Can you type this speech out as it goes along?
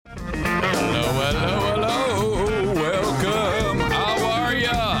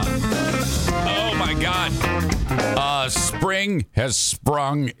Spring has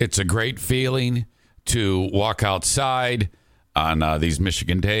sprung. It's a great feeling to walk outside on these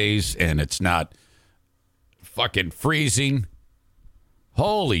Michigan days, and it's not fucking freezing.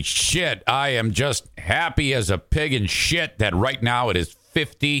 Holy shit. I am just happy as a pig in shit that right now it is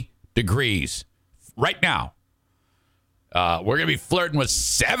 50 degrees. Right now. We're going to be flirting with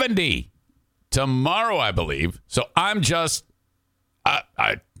 70 tomorrow, I believe. So I'm just,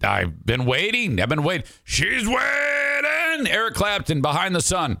 I've been waiting. She's waiting. Eric Clapton, Behind the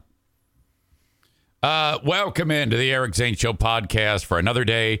Sun. Welcome into the Eric Zane Show podcast for another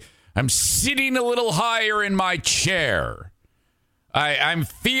day. I'm sitting a little higher in my chair. I'm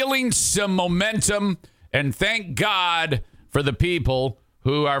feeling some momentum, and thank God for the people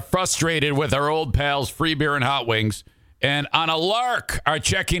who are frustrated with our old pals, Free Beer and Hot Wings, and on a lark are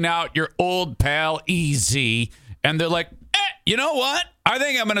checking out your old pal, EZ, and they're like, you know what? I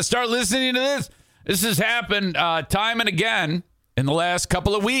think I'm going to start listening to this. This has happened time and again in the last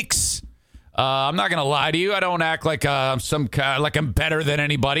couple of weeks. I'm not going to lie to you. I don't act like like I'm better than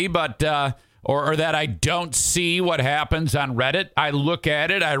anybody, but or that I don't see what happens on Reddit. I look at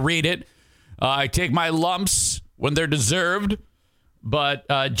it. I read it. I take my lumps when they're deserved. But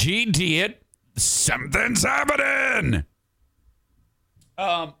GD it. Something's happening.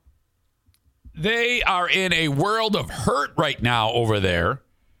 They are in a world of hurt right now over there,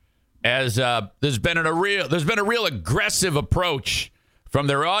 as there's been a real aggressive approach from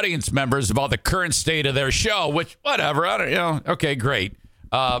their audience members about the current state of their show. Which, whatever, okay, great.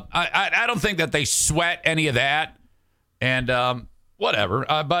 I don't think that they sweat any of that, and whatever.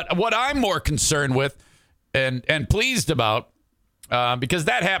 But what I'm more concerned with and pleased about, because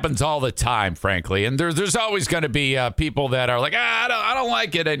that happens all the time, frankly, and there's always going to be people that are like, I don't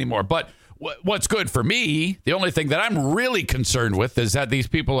like it anymore. But what's good for me, the only thing that I'm really concerned with is that these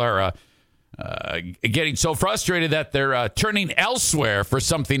people are getting so frustrated that they're turning elsewhere for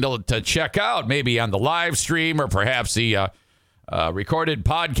something to check out, maybe on the live stream or perhaps the recorded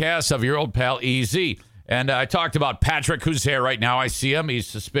podcast of your old pal EZ. And I talked about Patrick, who's here right now. I see him. He's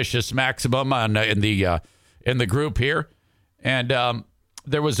suspicious maximum in the group here. And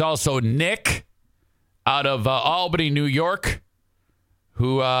there was also Nick out of Albany, New York,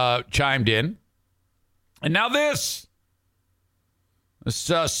 who chimed in. And now this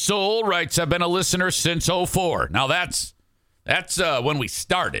Soul writes, I've been a listener since 2004. Now that's when we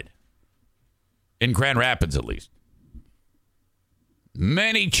started, in Grand Rapids at least.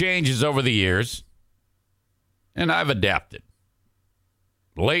 Many changes over the years, and I've adapted.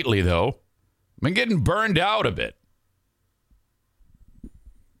 Lately, though, I've been getting burned out a bit.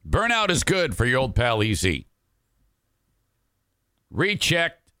 Burnout is good for your old pal EZ.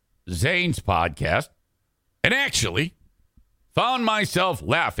 Rechecked Zane's podcast and actually found myself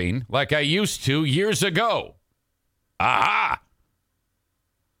laughing like I used to years ago. Aha!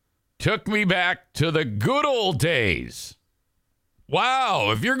 Took me back to the good old days.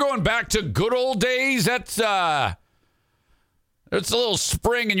 Wow, if you're going back to good old days, that's a little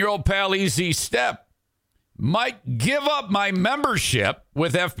spring in your old pal EZ step. Might give up my membership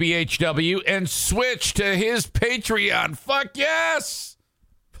with FBHW and switch to his Patreon. Fuck yes.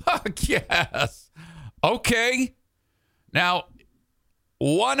 Fuck yes. Okay. Now,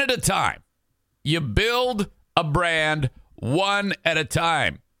 one at a time. You build a brand one at a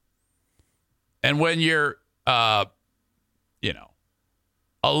time. And when you're, a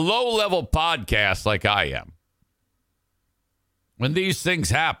low-level podcast like I am, when these things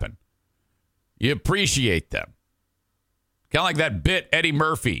happen, you appreciate them. Kind of like that bit Eddie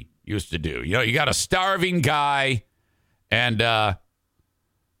Murphy used to do. You got a starving guy, and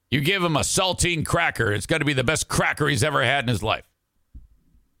you give him a saltine cracker. It's going to be the best cracker he's ever had in his life.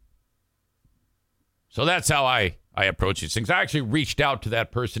 So that's how I approach these things. I actually reached out to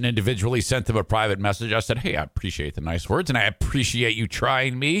that person individually, sent them a private message. I said, hey, I appreciate the nice words, and I appreciate you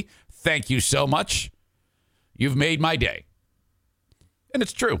trying me. Thank you so much. You've made my day. And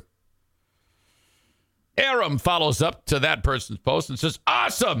it's true. Aram follows up to that person's post and says,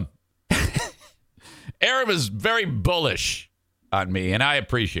 awesome. Aram is very bullish on me, and I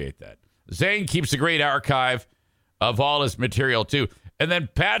appreciate that. Zane keeps a great archive of all his material, too. And then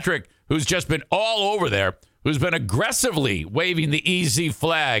Patrick, who's just been all over there, who's been aggressively waving the EZ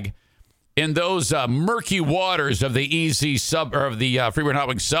flag in those murky waters of the EZ of the Freeburn Hot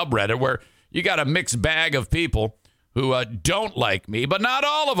Wings subreddit, where you got a mixed bag of people who don't like me, but not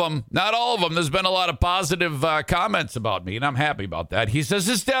all of them. Not all of them. There's been a lot of positive comments about me, and I'm happy about that. He says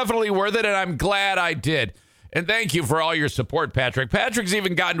it's definitely worth it, and I'm glad I did. And thank you for all your support, Patrick. Patrick's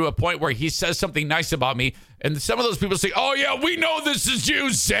even gotten to a point where he says something nice about me, and some of those people say, oh, yeah, we know this is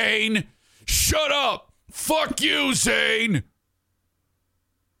you, Zane. Shut up. Fuck you, Zane.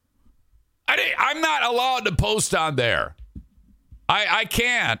 I'm not allowed to post on there. I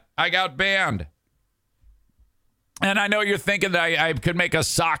can't. I got banned. And I know you're thinking that I could make a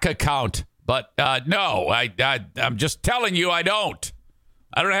sock account, but no, I'm just telling you I don't.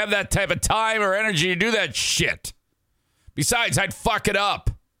 I don't have that type of time or energy to do that shit. Besides, I'd fuck it up.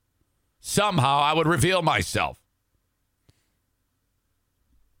 Somehow I would reveal myself.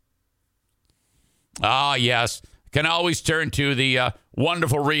 Ah, yes. Can always turn to the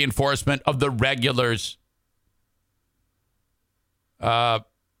wonderful reinforcement of the regulars. Linda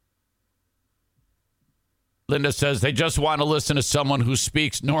says they just want to listen to someone who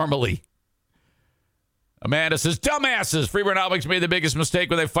speaks normally. Amanda says, dumbasses. Freeburn Albics made the biggest mistake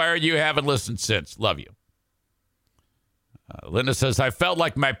when they fired you. Haven't listened since. Love you. Linda says, I felt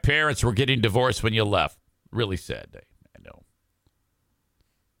like my parents were getting divorced when you left. Really sad day. I know.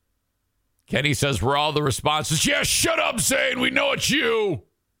 Kenny says, were all the responses, yeah, shut up, Zane. We know it's you.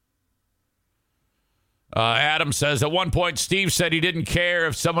 Adam says, at one point, Steve said he didn't care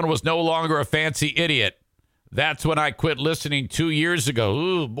if someone was no longer a fancy idiot. That's when I quit listening 2 years ago.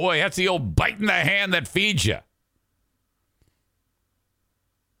 Ooh, boy, that's the old biting the hand that feeds you.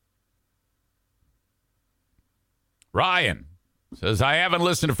 Ryan says, I haven't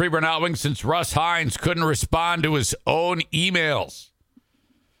listened to Freeburn Outwing since Russ Hines couldn't respond to his own emails.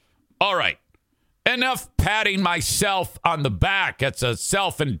 All right. Enough patting myself on the back. That's a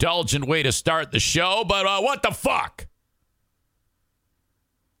self-indulgent way to start the show, but what the fuck?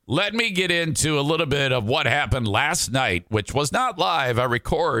 Let me get into a little bit of what happened last night, which was not live. I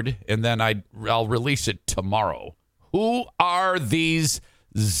record, and then I'll release it tomorrow. Who are these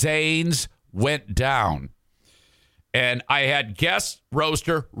Zanes went down? And I had guest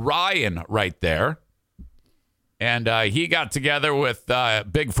roaster Ryan right there. And he got together with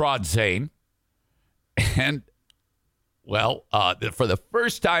Big Fraud Zane. And, well, for the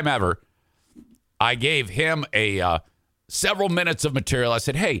first time ever, I gave him several minutes of material. I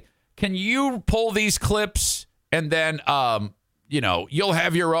said, hey, can you pull these clips and then, you'll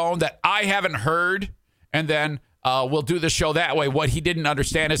have your own that I haven't heard, and then we'll do the show that way. What he didn't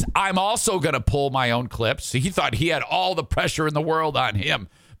understand is I'm also going to pull my own clips. He thought he had all the pressure in the world on him,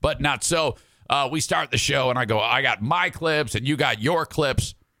 but not so. We start the show, and I go, I got my clips, and you got your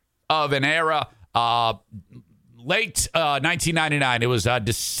clips of an era, late 1999. It was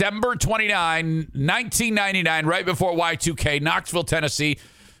December 29, 1999, right before Y2K, Knoxville, Tennessee.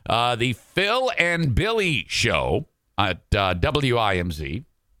 The Phil and Billy show at WIMZ.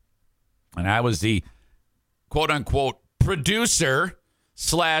 And I was the quote-unquote producer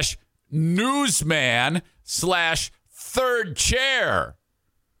 / newsman / third chair.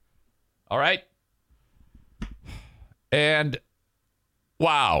 All right? And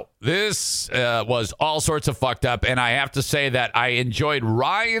wow, this was all sorts of fucked up, and I have to say that I enjoyed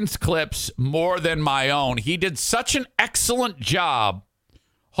Ryan's clips more than my own. He did such an excellent job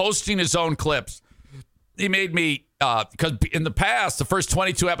hosting his own clips. He made me, because in the past, the first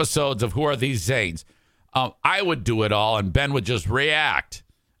 22 episodes of Who Are These Zanes, I would do it all, and Ben would just react.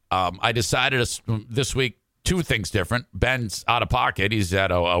 I decided this week, two things different. Ben's out of pocket. He's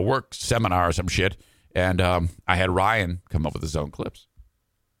at a work seminar or some shit, and I had Ryan come up with his own clips.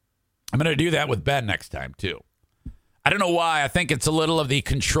 I'm going to do that with Ben next time, too. I don't know why. I think it's a little of the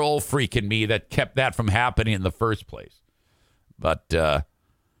control freak in me that kept that from happening in the first place. But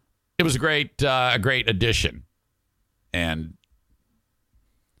it was a great addition. And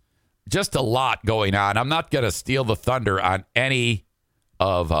just a lot going on. I'm not going to steal the thunder on any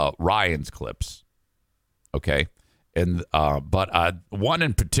of Ryan's clips. Okay? And but one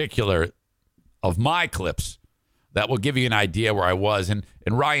in particular of my clips that will give you an idea where I was. And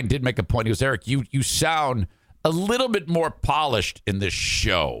Ryan did make a point. He goes, Eric, you sound a little bit more polished in this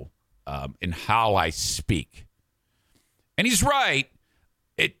show in how I speak. And he's right.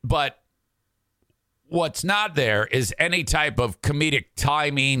 But what's not there is any type of comedic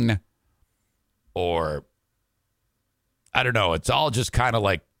timing or, I don't know, it's all just kind of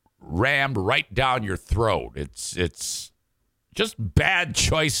like rammed right down your throat. It's just bad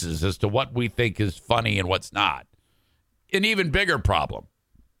choices as to what we think is funny and what's not. An even bigger problem,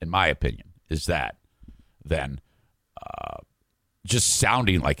 in my opinion, is that than just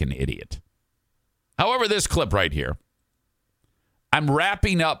sounding like an idiot. However, this clip right here, I'm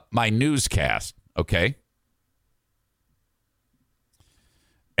wrapping up my newscast, okay?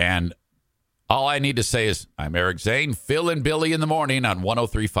 And all I need to say is, I'm Eric Zane, Phil and Billy in the morning on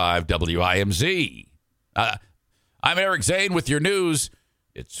 103.5 WIMZ. I'm Eric Zane with your news.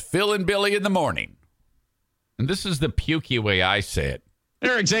 It's Phil and Billy in the morning. And this is the pukey way I say it.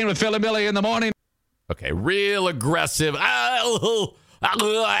 Eric Zane with Phil and Billy in the morning. Okay, real aggressive.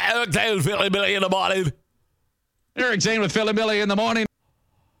 Eric Zane with Philly Billy in the morning. Eric Zane with Philly Billy in the morning.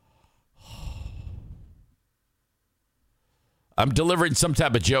 I'm delivering some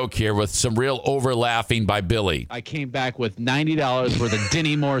type of joke here with some real over-laughing by Billy. I came back with $90 worth of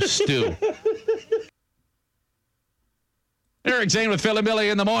Dinny Moore stew. Eric Zane with Philly Billy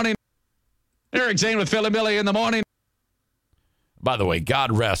in the morning. Eric Zane with Philly Billy in the morning. By the way,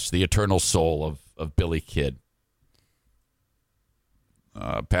 God rest the eternal soul of Billy Kidd.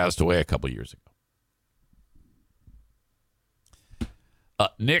 Passed away a couple years ago.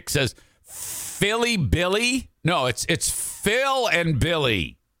 Nick says, Philly Billy? No, it's Phil and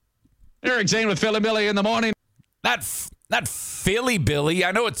Billy. Eric Zane with Philly Billy in the morning. Not Philly Billy.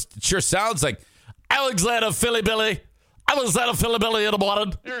 I know it sure sounds like Alexander Philly Billy. Alexander Philly Billy in the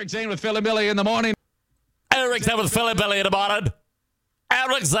morning. Eric Zane with Philly Billy in the morning. Eric Zane with Philly Billy in the morning.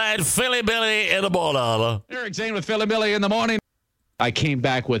 Eric Zane, Philly Billy in the morning. Eric Zane with Philly Billy in the morning. I came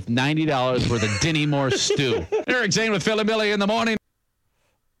back with $90 worth of Dinny Moore stew. Eric Zane with Philly Billy in the morning.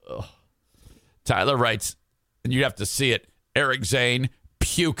 Tyler writes, and you have to see it, Eric Zane,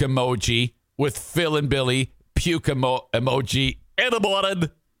 puke emoji with Phil and Billy, puke emoji in the morning,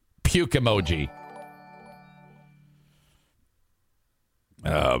 puke emoji.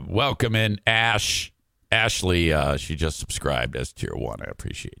 Welcome in, Ashley, she just subscribed as tier 1. I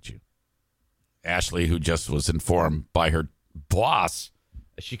appreciate you. Ashley, who just was informed by her boss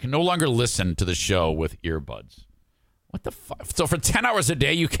she can no longer listen to the show with earbuds. What the fuck? So for 10 hours a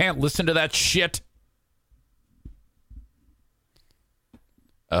day, you can't listen to that shit?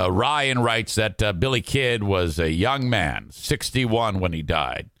 Ryan writes that Billy Kidd was a young man, 61 when he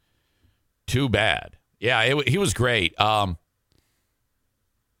died. Too bad. Yeah, he was great. The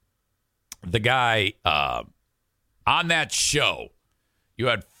guy on that show, you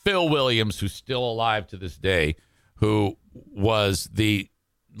had Phil Williams, who's still alive to this day, who was the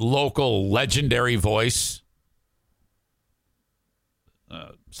local legendary voice,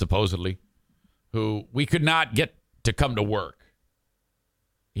 supposedly, who we could not get to come to work.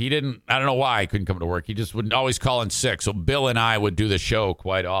 He didn't, I don't know why he couldn't come to work. He just would always call in sick. So Bill and I would do the show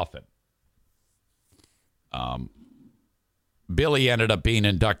quite often. Billy ended up being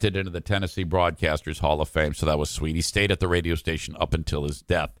inducted into the Tennessee Broadcasters Hall of Fame, so that was sweet. He stayed at the radio station up until his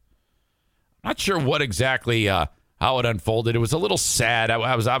death. Not sure what exactly, how it unfolded. It was a little sad.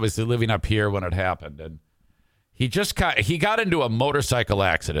 I was obviously living up here when it happened, and he got into a motorcycle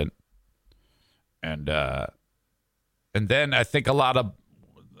accident, and then I think a lot of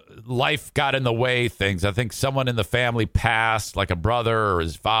life got in the way. Things. I think someone in the family passed, like a brother or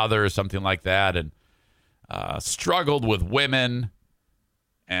his father or something like that, and struggled with women,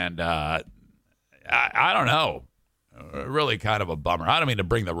 and I don't know. Really kind of a bummer. I don't mean to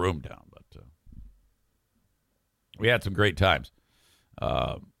bring the room down, but we had some great times.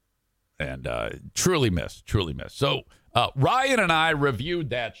 And truly missed. So Ryan and I reviewed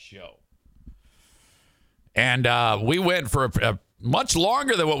that show. And we went for a much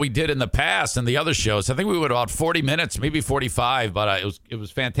longer than what we did in the past and the other shows. I think we went about 40 minutes, maybe 45, but it was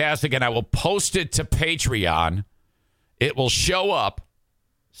fantastic. And I will post it to Patreon. It will show up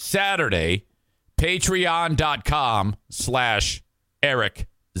Saturday, patreon.com/Eric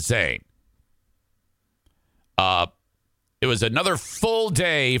Zane. It was another full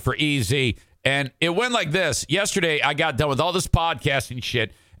day for EZ, and it went like this. Yesterday, I got done with all this podcasting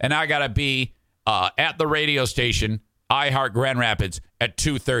shit, and I got to be at the radio station, iHeart Grand Rapids, at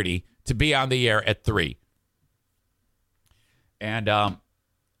 2:30 to be on the air at 3. And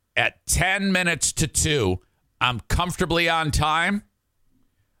at 10 minutes to 2, I'm comfortably on time.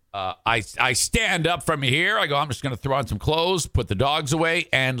 I stand up from here. I go, I'm just going to throw on some clothes, put the dogs away,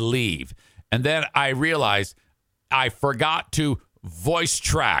 and leave. And then I realize I forgot to voice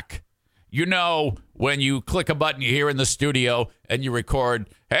track. You know, when you click a button, you hear in the studio and you record,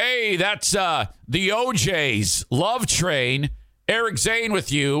 hey, that's the OJ's Love Train. Eric Zane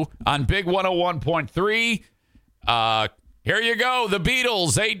with you on Big 101.3. Here you go. The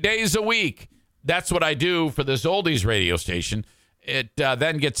Beatles, 8 days a week. That's what I do for this oldies radio station. It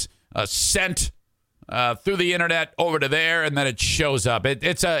then gets sent through the internet over to there, and then it shows up.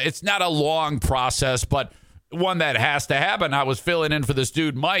 It's not a long process, but one that has to happen. I was filling in for this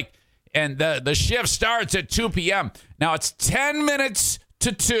dude, Mike, and the shift starts at 2 p.m. Now, it's 10 minutes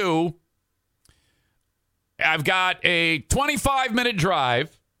to 2. I've got a 25-minute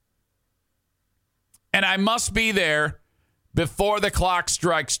drive, and I must be there before the clock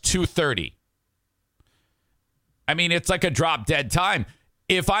strikes 2:30. I mean, it's like a drop-dead time.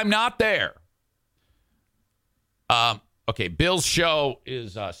 If I'm not there, okay, Bill's show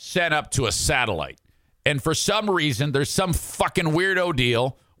is sent up to a satellite. And for some reason, there's some fucking weirdo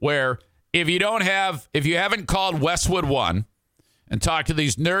deal where if you haven't called Westwood One and talked to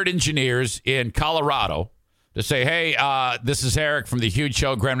these nerd engineers in Colorado to say, hey, this is Eric from the Huge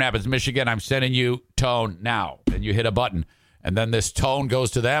Show, Grand Rapids, Michigan. I'm sending you tone now. And you hit a button. And then this tone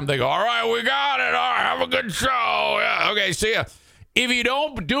goes to them. They go, all right, we got it. All right, have a good show. Yeah, okay, see ya. If you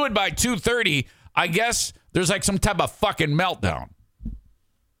don't do it by 2:30, I guess there's like some type of fucking meltdown.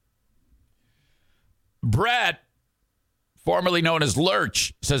 Brett, formerly known as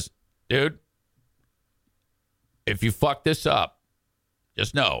Lurch, says, dude, if you fuck this up,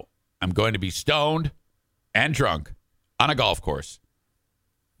 just know I'm going to be stoned and drunk on a golf course.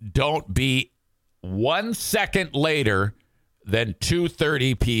 Don't be 1 second later than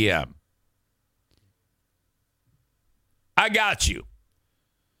 2:30 p.m. I got you.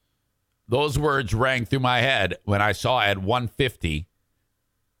 Those words rang through my head when I saw at 1:50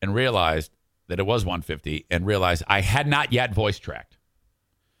 and realized that it was 1:50 and realized I had not yet voice tracked.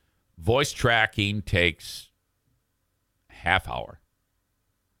 Voice tracking takes half hour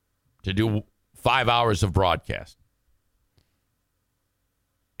to do 5 hours of broadcast.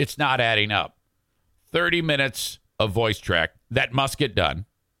 It's not adding up. 30 minutes of voice track that must get done.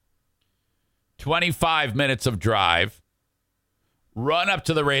 25 minutes of drive. Run up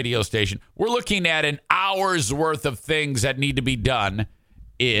to the radio station. We're looking at an hour's worth of things that need to be done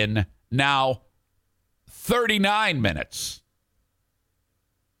in now 39 minutes.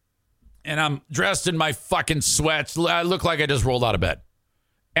 And I'm dressed in my fucking sweats. I look like I just rolled out of bed.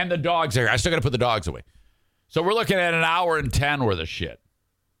 And the dogs are here. I still got to put the dogs away. So we're looking at an hour and 10 worth of shit.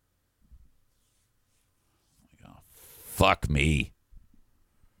 Oh, fuck me.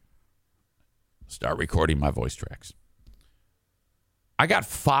 Start recording my voice tracks. I got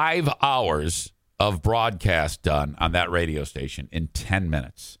 5 hours of broadcast done on that radio station in 10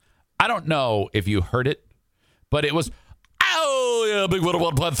 minutes. I don't know if you heard it, but it was, oh, yeah, big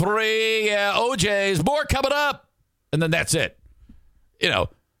 101.3, yeah, OJ's, more coming up. And then that's it. You know,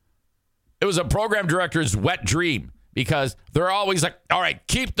 it was a program director's wet dream because they're always like, all right,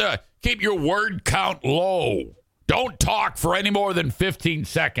 keep your word count low. Don't talk for any more than 15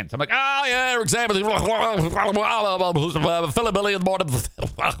 seconds. I'm like, oh, yeah, for example, Philly in the morning.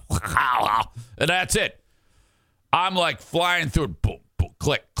 And that's it. I'm like flying through it. Boom, boom,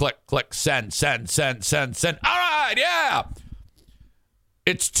 click, click, click, send. All right, yeah.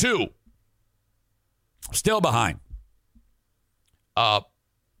 It's 2. Still behind. I'm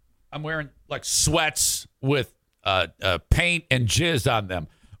wearing like sweats with paint and jizz on them.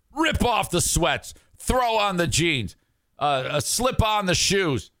 Rip off the sweats. Throw on the jeans, slip on the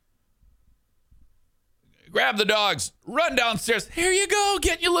shoes, grab the dogs, run downstairs. Here you go,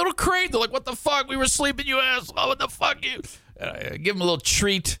 get your little crate. They're like, what the fuck? We were sleeping, you asshole. What the fuck, you? Give them a little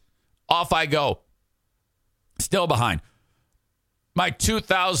treat. Off I go. Still behind. My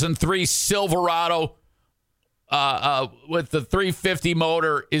 2003 Silverado with the 350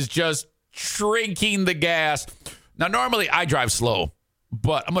 motor is just shrinking the gas. Now, normally I drive slow,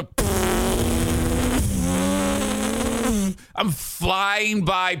 but I'm like, I'm flying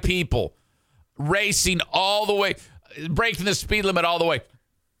by people, racing all the way, breaking the speed limit all the way.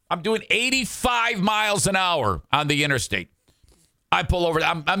 I'm doing 85 miles an hour on the interstate. I pull over.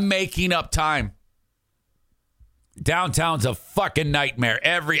 I'm making up time. Downtown's a fucking nightmare.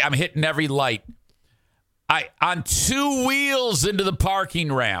 I'm hitting every light. On 2 wheels into the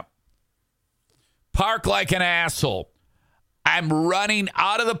parking ramp. Park like an asshole. I'm running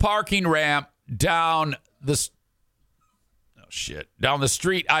out of the parking ramp down the down the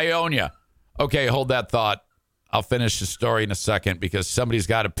street, Ionia. Okay, hold that thought. I'll finish the story in a second because somebody's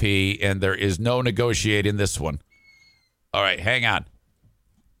got to pee and there is no negotiating this one. All right, hang on.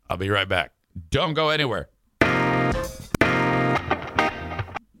 I'll be right back. Don't go anywhere.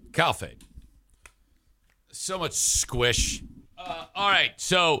 Calfade. So much squish. All right,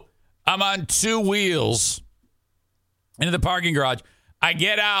 so I'm on 2 wheels into the parking garage. I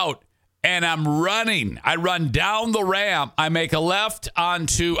get out. And I'm running. I run down the ramp. I make a left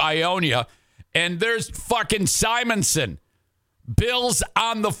onto Ionia. And there's fucking Simonson. Bill's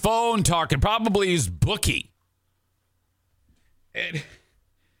on the phone talking. Probably his bookie. And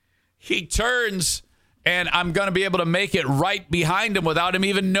he turns. And I'm going to be able to make it right behind him without him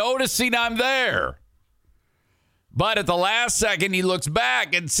even noticing I'm there. But at the last second, he looks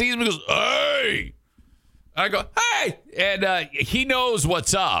back and sees me and goes, hey. I go, hey. And he knows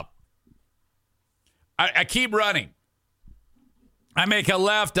what's up. I keep running. I make a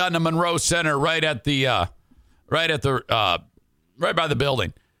left on the Monroe Center, right by the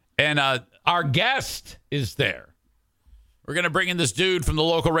building, and our guest is there. We're gonna bring in this dude from the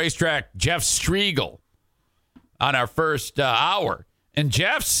local racetrack, Jeff Striegel, on our first hour. And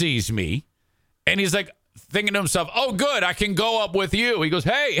Jeff sees me, and he's like thinking to himself, oh, good, I can go up with you. He goes,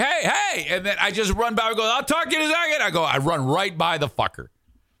 hey. And then I just run by and go, I'll talk to you in a second. I run right by the fucker.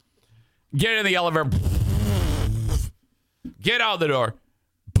 Get in the elevator. Get out the door.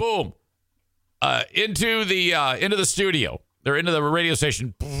 Boom. Into the studio. They're into the radio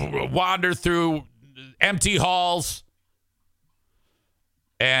station. Wander through empty halls.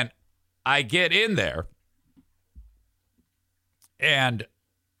 And I get in there. And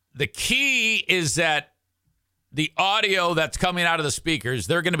the key is that the audio that's coming out of the speakers,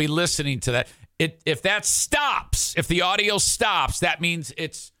 they're going to be listening to that. If that stops, if the audio stops, that means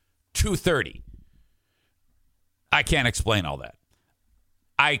it's 2:30. I can't explain all that.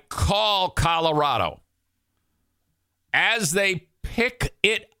 I call Colorado. As they pick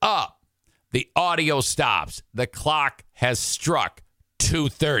it up, the audio stops. The clock has struck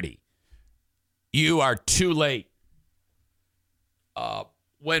 2:30. You are too late.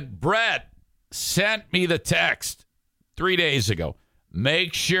 When Brett sent me the text 3 days ago,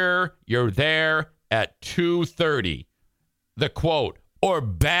 make sure you're there at 2:30. The quote, or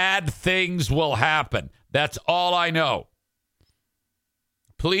bad things will happen. That's all I know.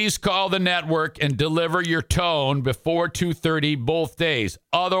 Please call the network and deliver your tone before 2:30 both days.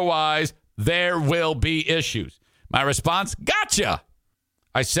 Otherwise, there will be issues. My response, gotcha.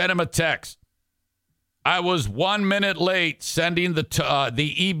 I sent him a text. I was 1 minute late sending the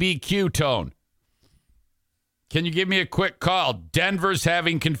EBQ tone. Can you give me a quick call? Denver's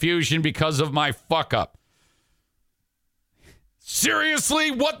having confusion because of my fuck up. Seriously?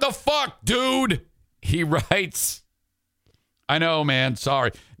 What the fuck, dude? He writes. I know, man.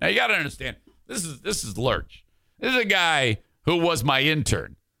 Sorry. Now, you got to understand, this is Lurch. This is a guy who was my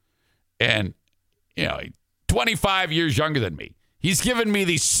intern. And, 25 years younger than me. He's given me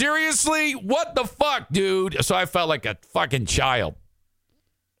the, seriously? What the fuck, dude? So I felt like a fucking child.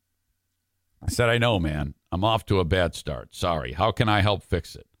 I said, I know, man. I'm off to a bad start. Sorry. How can I help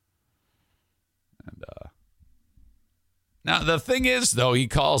fix it? And now, the thing is, though, he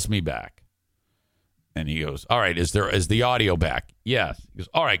calls me back. And he goes, all right, is the audio back? Yes. He goes,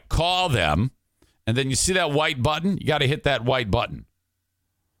 all right, call them. And then you see that white button? You got to hit that white button.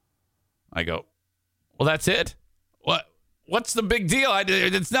 I go, well, that's it? What's the big deal?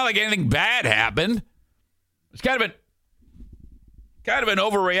 It's not like anything bad happened. It's kind of an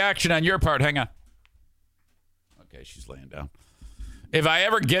overreaction on your part. Hang on. Okay, she's laying down. If I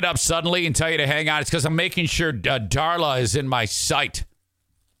ever get up suddenly and tell you to hang on, it's because I'm making sure Darla is in my sight.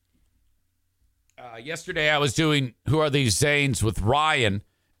 Yesterday I was doing Who Are These Zanes with Ryan,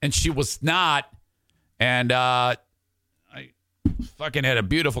 and she was not. And I fucking had a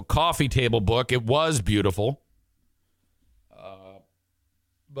beautiful coffee table book. It was beautiful.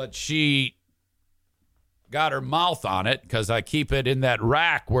 But she got her mouth on it because I keep it in that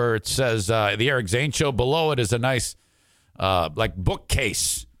rack where it says The Eric Zane Show. Below it is a nice like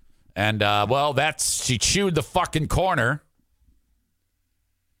bookcase. And, she chewed the fucking corner.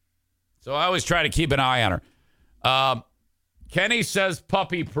 So I always try to keep an eye on her. Kenny says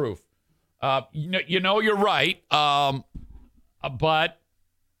puppy proof. You're right. But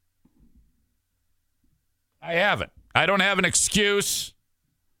I haven't. I don't have an excuse.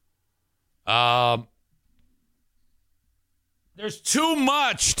 There's too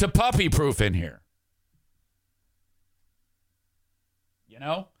much to puppy proof in here.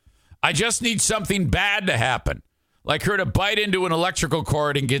 I just need something bad to happen. Like her to bite into an electrical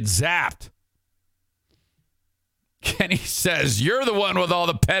cord and get zapped. Kenny says, you're the one with all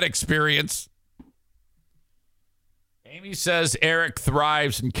the pet experience. Amy says, Eric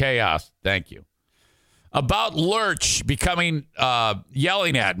thrives in chaos. Thank you. About Lurch becoming,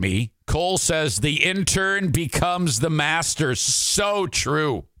 yelling at me, Cole says, the intern becomes the master. So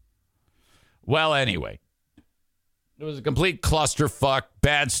true. Well, anyway. It was a complete clusterfuck,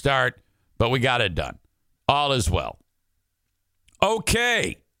 bad start, but we got it done. All is well.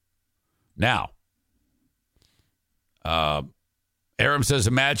 Okay. Now, Aram says,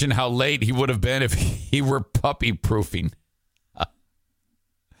 imagine how late he would have been if he were puppy proofing. All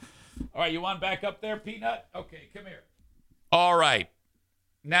right, you want back up there, Peanut? Okay, come here. All right.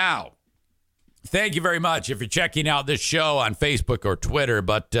 Now, thank you very much if you're checking out this show on Facebook or Twitter,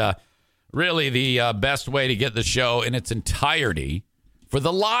 but really the best way to get the show in its entirety for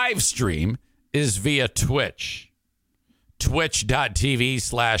the live stream is via Twitch.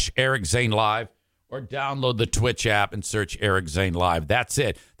 Twitch.tv/Eric Zane Live, or download the Twitch app and search Eric Zane Live. That's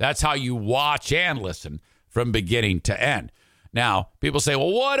it. That's how you watch and listen from beginning to end. Now, people say,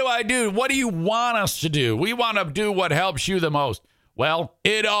 well, what do I do? What do you want us to do? We want to do what helps you the most. Well,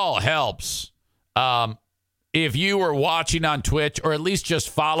 it all helps. if you were watching on Twitch, or at least just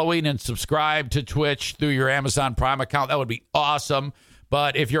following and subscribe to Twitch through your Amazon Prime account, that would be awesome.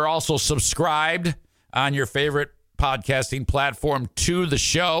 But if you're also subscribed on your favorite podcasting platform to the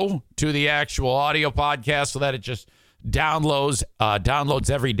show, to the actual audio podcast, so that it just downloads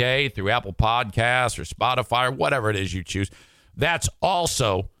every day through Apple Podcasts or Spotify or whatever it is you choose, that's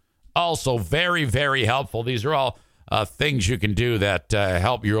also very, very helpful. These are all things you can do that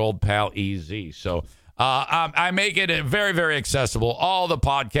help your old pal EZ. So I make it very, very accessible. All the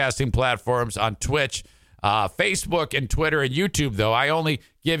podcasting platforms on Twitch, Facebook, and Twitter, and YouTube. Though I only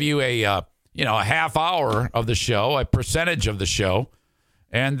give you a half hour of the show, a percentage of the show,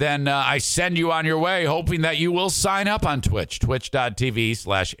 and then I send you on your way, hoping that you will sign up on Twitch,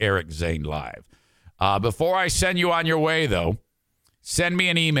 twitch.tv/Eric Zane Live. Before I send you on your way, though, send me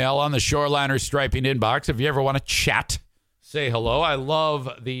an email on the Shoreliner Striping inbox if you ever want to chat. Say hello. I love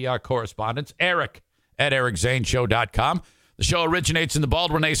the correspondence. Eric@ericzaneshow.com. The show originates in the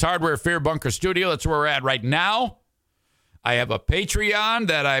Baldwin Ace Hardware Fear Bunker Studio. That's where we're at right now. I have a Patreon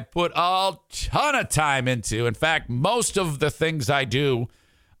that I put a ton of time into. In fact, most of the things I do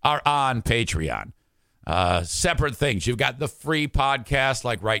are on Patreon. Separate things. You've got the free podcast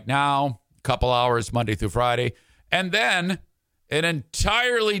like right now, a couple hours Monday through Friday, and then an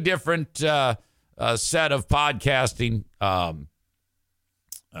entirely different set of podcasting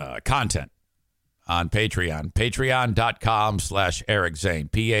content on Patreon. Patreon.com/Eric Zane.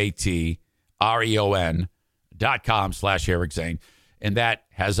 Patreon.com/Eric Zane. And that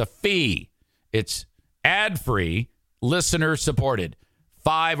has a fee. It's ad-free, listener supported.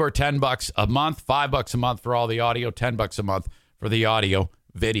 $5 or $10 a month. $5 a month for all the audio, $10 a month for the audio,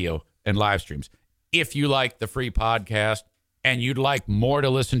 video, and live streams. If you like the free podcast and you'd like more to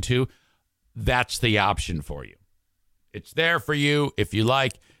listen to, that's the option for you. It's there for you if you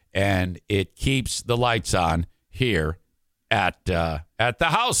like, and it keeps the lights on here at the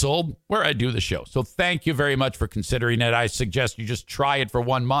household where I do the show. So thank you very much for considering it. I suggest you just try it for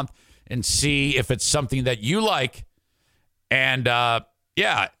 1 month and see if it's something that you like. And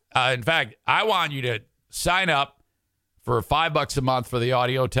in fact, I want you to sign up for $5 a month for the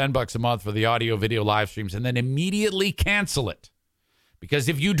audio, $10 a month for the audio, video, live streams, and then immediately cancel it. Because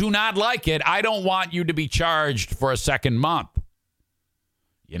if you do not like it, I don't want you to be charged for a second month.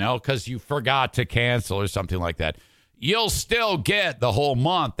 Because you forgot to cancel or something like that. You'll still get the whole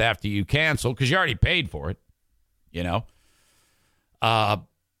month after you cancel because you already paid for it.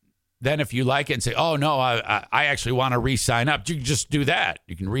 Then if you like it and say, oh, no, I actually want to re-sign up, you can just do that.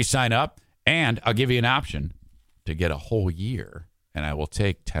 You can re-sign up, and I'll give you an option to get a whole year, and I will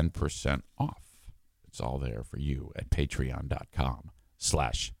take 10% off. It's all there for you at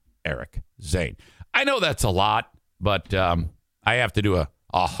patreon.com/Eric Zane. I know that's a lot, but I have to do a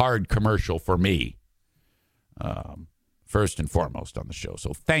hard commercial for me, first and foremost on the show.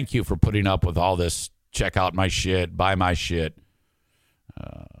 So thank you for putting up with all this. Check out my shit, buy my shit.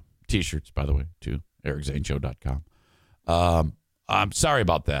 T-shirts, by the way, too, ericzaneshow.com. I'm sorry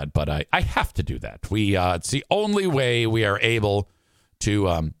about that, but I have to do that. It's the only way we are able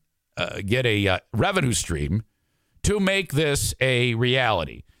to get a revenue stream to make this a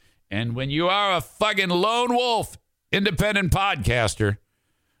reality. And when you are a fucking lone wolf independent podcaster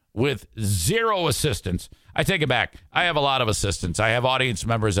with zero assistance, I take it back. I have a lot of assistance. I have audience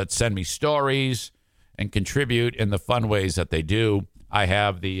members that send me stories and contribute in the fun ways that they do. I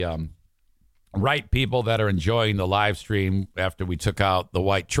have the right people that are enjoying the live stream after we took out the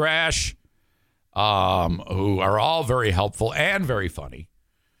white trash, who are all very helpful and very funny.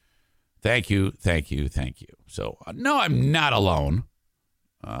 Thank you, thank you, thank you. So, no, I'm not alone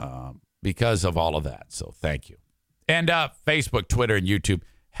because of all of that. So, thank you. And Facebook, Twitter, and YouTube.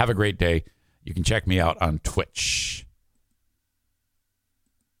 Have a great day. You can check me out on Twitch.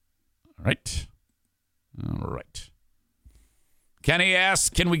 All right. Kenny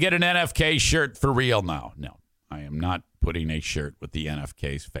asks, can we get an NFK shirt for real now? No, I am not putting a shirt with the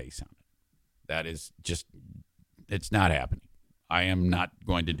NFK's face on it. That is just, it's not happening. I am not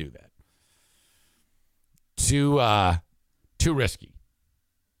going to do that. Too risky.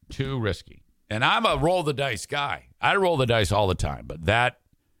 Too risky. And I'm a roll the dice guy. I roll the dice all the time, but that,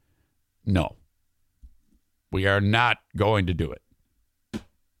 no. We are not going to do it.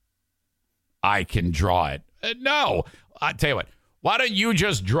 I can draw it. No. I tell you what. Why don't you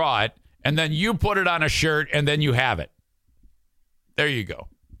just draw it, and then you put it on a shirt, and then you have it. There you go.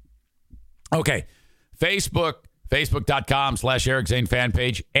 Okay. Facebook.com/Eric Zane fan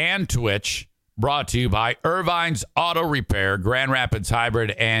page, and Twitch, brought to you by Irvine's Auto Repair, Grand Rapids Hybrid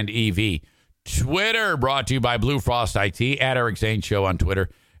and EV. Twitter, brought to you by Blue Frost IT, at Eric Zane Show on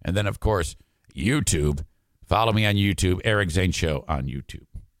Twitter. And then, of course, YouTube, Follow me on YouTube, Eric Zane Show on YouTube.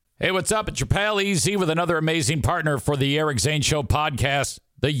 Hey, what's up? It's your pal EZ with another amazing partner for the Eric Zane Show podcast,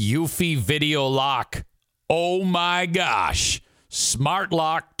 the Eufy Video Lock. Oh my gosh. Smart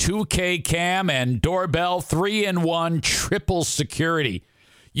lock, 2K cam, and doorbell, 3-in-1 triple security.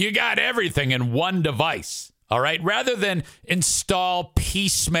 You got everything in one device, all right? Rather than install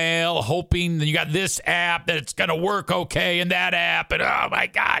piecemeal, hoping that you got this app, that it's going to work okay, and that app, and oh my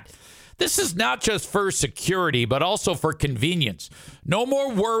God. This is not just for security, but also for convenience. No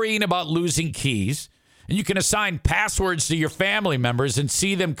more worrying about losing keys. And you can assign passwords to your family members and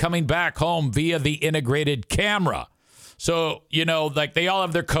see them coming back home via the integrated camera. So, you know, like they all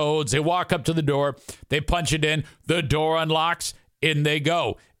have their codes. They walk up to the door. They punch it in. The door unlocks. In they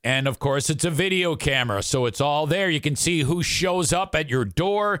go. And, of course, it's a video camera. So it's all there. You can see who shows up at your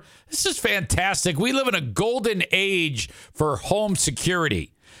door. This is fantastic. We live in a golden age for home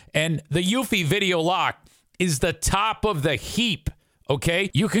security. And the Eufy Video Lock is the top of the heap, okay?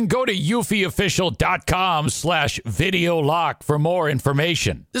 You can go to eufyofficial.com/video lock for more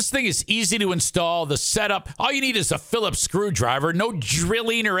information. This thing is easy to install. The setup, all you need is a Phillips screwdriver, no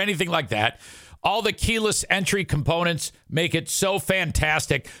drilling or anything like that. All the keyless entry components make it so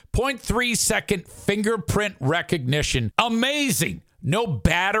fantastic. 0.3-second fingerprint recognition. Amazing. No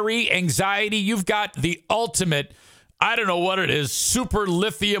battery anxiety. You've got the ultimate, I don't know what it is, super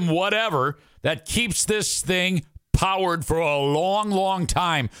lithium whatever that keeps this thing powered for a long, long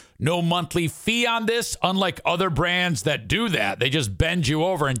time. No monthly fee on this, unlike other brands that do that. They just bend you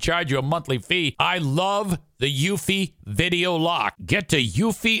over and charge you a monthly fee. I love the Eufy Video Lock. Get to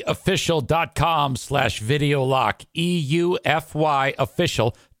eufyofficial.com/video lock. EUFY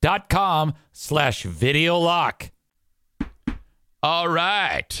official.com/video lock. All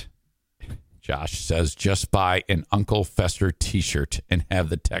right. Josh says, just buy an Uncle Fester t-shirt and have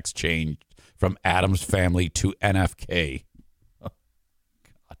the text changed from Adam's Family to NFK. Oh,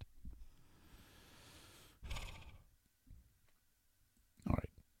 God. All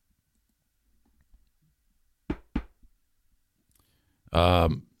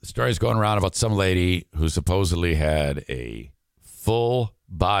right. The story's going around about some lady who supposedly had a full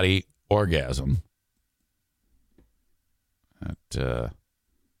body orgasm at, I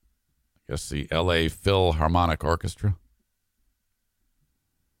guess, the LA Philharmonic Orchestra.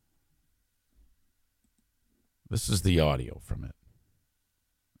 This is the audio from it.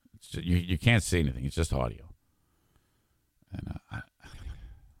 You can't see anything. It's just audio. And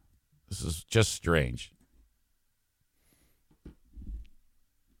this is just strange.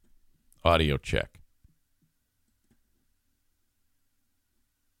 Audio check.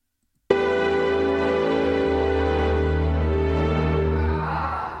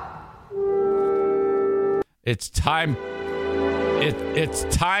 It's time. It's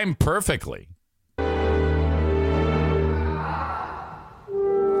timed perfectly.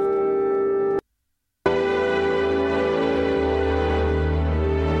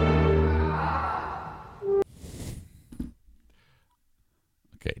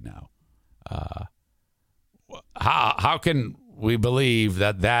 Okay, now, how can we believe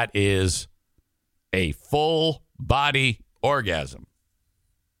that that is a full body orgasm?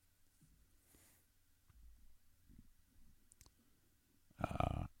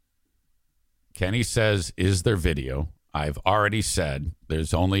 Kenny says, is there video? I've already said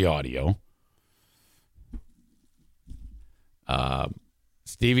there's only audio.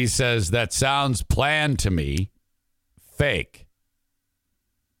 Stevie says, that sounds planned to me. Fake.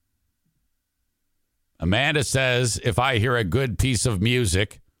 Amanda says, if I hear a good piece of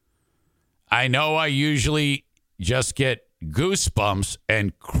music, I know I usually just get goosebumps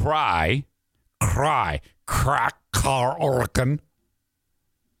and cry, crack, car, Oregon.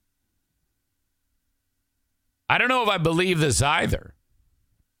 I don't know if I believe this either.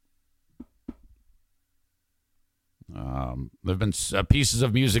 There have been pieces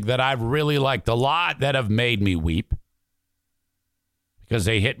of music that I've really liked a lot that have made me weep because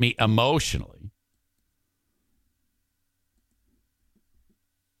they hit me emotionally.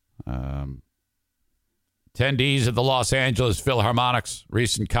 Attendees at the Los Angeles Philharmonic's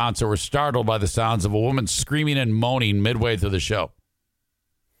recent concert were startled by the sounds of a woman screaming and moaning midway through the show.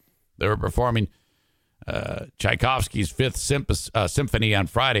 They were performing Tchaikovsky's Fifth Symphony on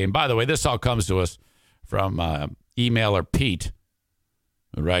Friday. And by the way, this all comes to us from emailer Pete,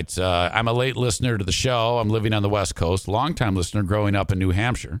 who writes, I'm a late listener to the show. I'm living on the West Coast. Longtime listener growing up in New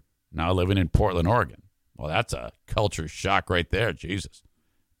Hampshire. Now living in Portland, Oregon. Well, that's a culture shock right there. Jesus.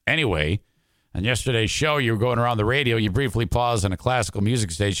 Anyway, on yesterday's show, you were going around the radio. You briefly paused on a classical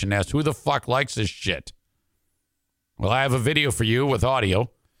music station and asked, who the fuck likes this shit? Well, I have a video for you with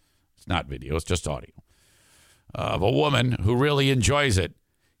audio. It's not video. It's just audio. of a woman who really enjoys it.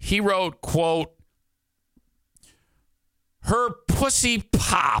 He wrote, quote, her pussy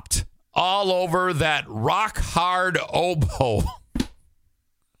popped all over that rock hard oboe.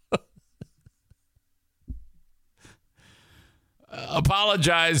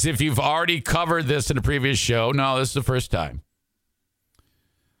 Apologize if you've already covered this in a previous show. No, this is the first time.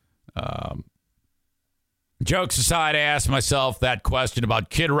 Jokes aside, I asked myself that question about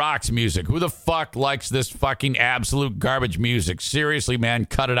Kid Rock's music. Who the fuck likes this fucking absolute garbage music? Seriously, man,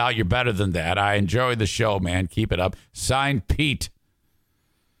 cut it out. You're better than that. I enjoy the show, man. Keep it up. Signed, Pete.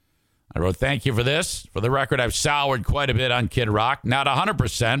 I wrote, thank you for this. For the record, I've soured quite a bit on Kid Rock. Not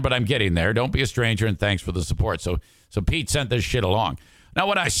 100%, but I'm getting there. Don't be a stranger, and thanks for the support. So Pete sent this shit along. Now,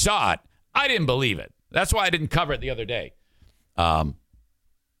 when I saw it, I didn't believe it. That's why I didn't cover it the other day.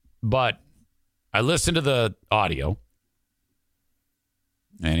 But I listened to the audio,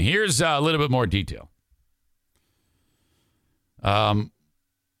 and here's a little bit more detail. One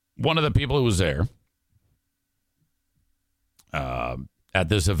of the people who was there at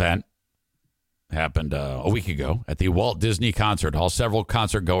this event happened a week ago at the Walt Disney Concert Hall. Several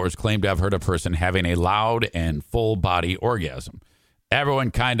concert goers claimed to have heard a person having a loud and full-body orgasm.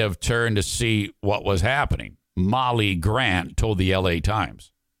 Everyone kind of turned to see what was happening. Molly Grant told the LA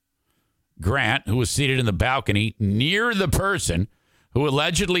Times. Grant, who was seated in the balcony near the person who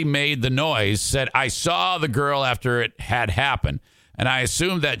allegedly made the noise, said, I saw the girl after it had happened, and I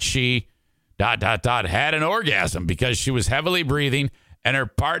assumed that she ... had an orgasm because she was heavily breathing and her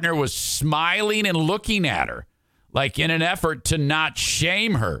partner was smiling and looking at her, like in an effort to not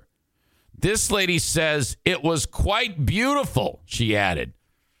shame her. This lady says it was quite beautiful, she added.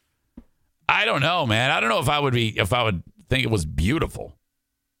 I don't know, man. I don't know if I would think it was beautiful.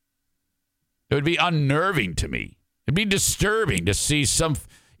 It would be unnerving to me. It'd be disturbing to see some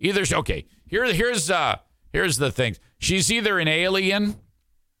either. Okay, here's the thing. She's either an alien,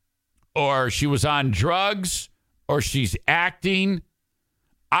 or she was on drugs, or she's acting.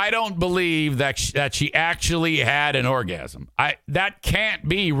 I don't believe that she actually had an orgasm. That can't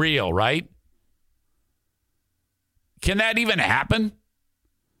be real, right? Can that even happen?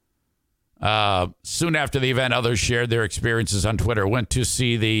 Soon after the event, others shared their experiences on Twitter. Went to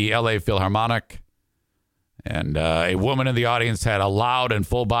see the LA Philharmonic, and a woman in the audience had a loud and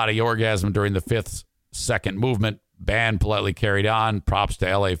full-body orgasm during the 5th second movement. Band politely carried on. Props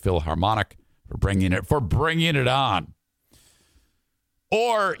to LA Philharmonic for bringing it on.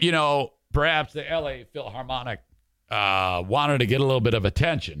 Or, perhaps the LA Philharmonic wanted to get a little bit of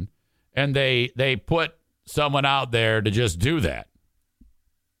attention, and they put someone out there to just do that.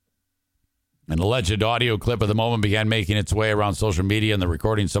 An alleged audio clip of the moment began making its way around social media. In the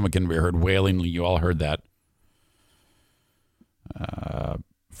recording, someone can be heard wailing. You all heard that.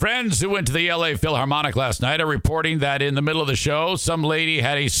 Friends who went to the LA Philharmonic last night are reporting that in the middle of the show, some lady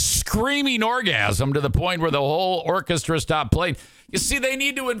had a screaming orgasm to the point where the whole orchestra stopped playing. You see, they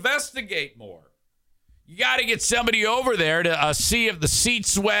need to investigate more. You got to get somebody over there to see if the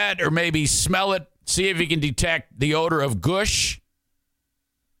seat's wet, or maybe smell it, see if you can detect the odor of gush.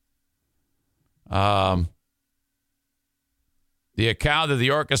 The account that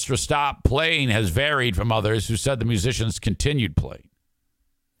the orchestra stopped playing has varied from others who said the musicians continued playing.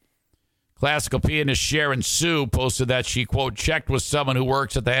 Classical pianist Sharon Sue posted that she, quote, checked with someone who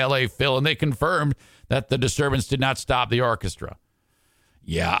works at the LA Phil, and they confirmed that the disturbance did not stop the orchestra.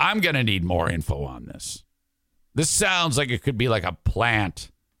 Yeah, I'm going to need more info on this. This sounds like it could be like a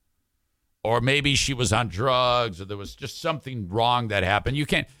plant, or maybe she was on drugs, or there was just something wrong that happened. You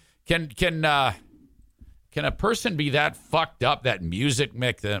can't. Can a person be that fucked up that music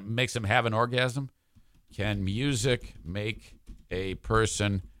makes them have an orgasm? Can music make a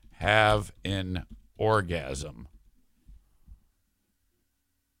person have an orgasm?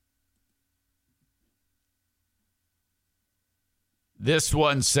 This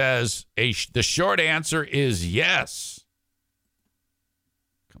one says the short answer is yes.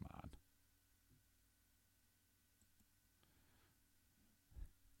 Come on.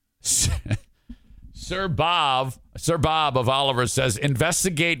 Sir Bob of Oliver says,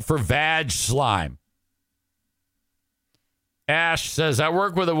 investigate for vag slime. Ash says, I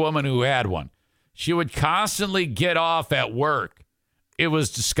work with a woman who had one. She would constantly get off at work. It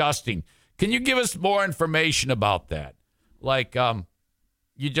was disgusting. Can you give us more information about that? Like,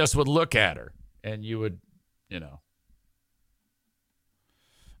 you just would look at her and you would,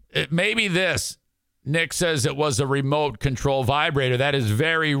 maybe this. Nick says it was a remote control vibrator. That is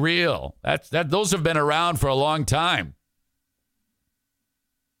very real. Those have been around for a long time.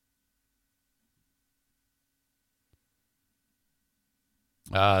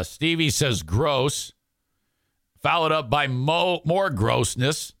 Stevie says gross. followed up by more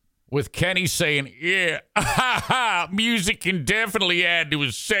grossness with Kenny saying, yeah, music can definitely add to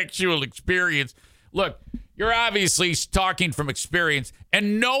a sexual experience. Look, you're obviously talking from experience,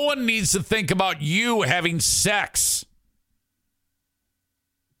 and no one needs to think about you having sex.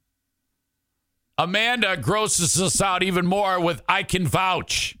 Amanda grosses us out even more with I can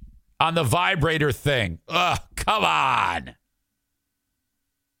vouch on the vibrator thing. Ugh, come on.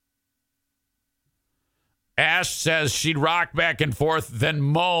 Ash says she'd rock back and forth, then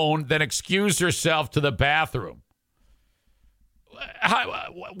moan, then excuse herself to the bathroom.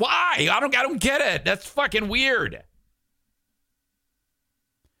 Why? I don't get it. That's fucking weird.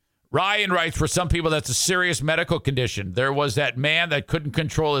 Ryan writes, for some people, that's a serious medical condition. There was that man that couldn't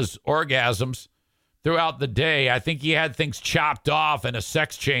control his orgasms throughout the day. I think he had things chopped off and a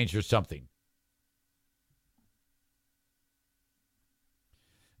sex change or something.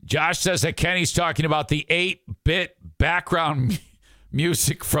 Josh says that Kenny's talking about the 8-bit background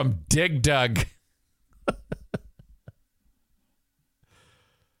music from Dig Dug.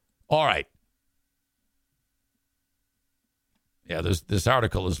 All right. Yeah, this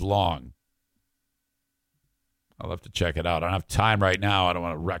article is long. I'll have to check it out. I don't have time right now. I don't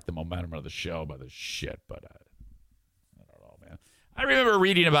want to wreck the momentum of the show by this shit, but I don't know, man. I remember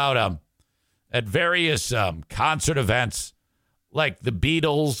reading about at various concert events, like the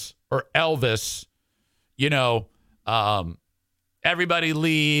Beatles or Elvis, everybody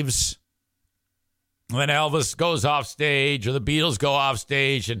leaves. And then Elvis goes off stage or the Beatles go off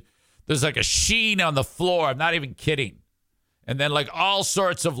stage and there's like a sheen on the floor. I'm not even kidding. And then like all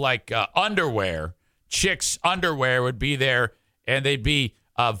sorts of like underwear, chicks' underwear would be there and they'd be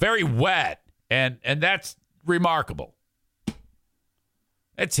very wet. And that's remarkable.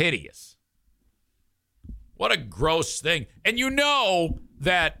 It's hideous. What a gross thing. And you know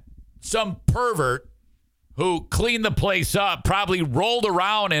that some pervert who cleaned the place up probably rolled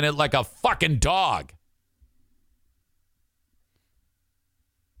around in it like a fucking dog.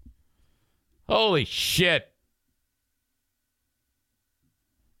 Holy shit.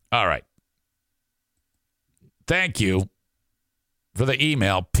 All right. Thank you for the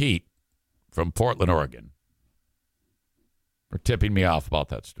email, Pete from Portland, Oregon, for tipping me off about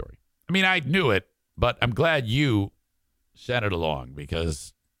that story. I mean, I knew it, but I'm glad you sent it along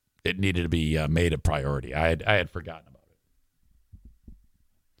because it needed to be made a priority. I had forgotten about it.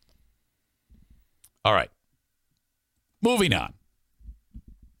 All right. Moving on.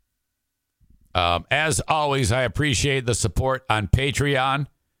 As always, I appreciate the support on Patreon.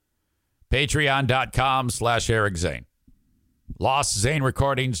 Patreon.com/Eric Zane. Lost Zane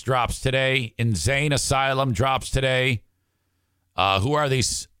Recordings drops today. Insane Asylum drops today. Who Are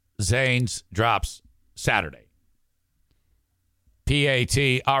These Zanes drops Saturday.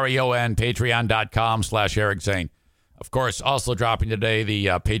 Patreon, patreon.com/Eric Zane. Of course, also dropping today the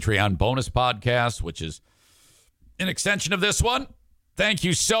Patreon bonus podcast, which is an extension of this one. Thank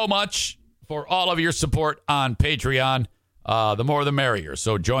you so much for all of your support on Patreon. The more the merrier.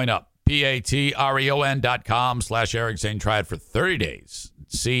 So join up. patreon.com/Eric Zane. Try it for 30 days.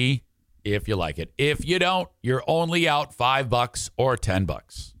 See if you like it. If you don't, you're only out $5 or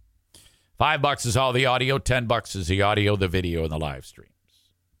 $10. $5 is all the audio. $10 is the audio, the video, and the live streams.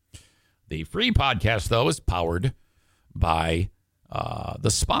 The free podcast, though, is powered by the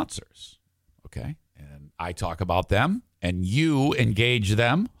sponsors. Okay? And I talk about them, and you engage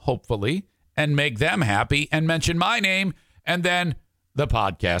them, hopefully, and make them happy, and mention my name, and then the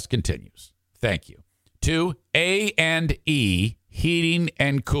podcast continues. Thank you. To A&E Heating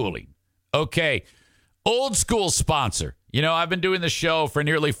and Cooling. Okay. Old school sponsor. I've been doing the show for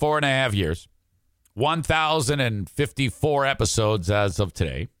nearly 4.5 years. 1,054 episodes as of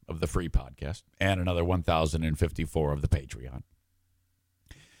today of the free podcast, and another 1,054 of the Patreon.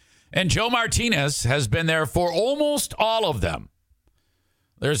 And Joe Martinez has been there for almost all of them.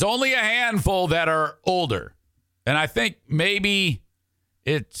 There's only a handful that are older. And I think maybe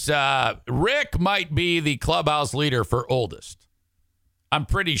it's Rick might be the clubhouse leader for oldest. I'm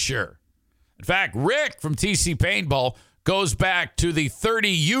pretty sure. In fact, Rick from TC Paintball goes back to the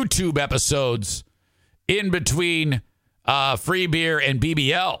 30 YouTube episodes in between Free Beer and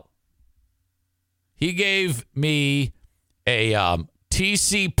BBL. He gave me a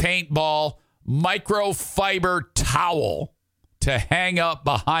TC Paintball microfiber towel to hang up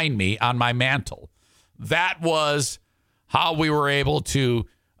behind me on my mantle. That was how we were able to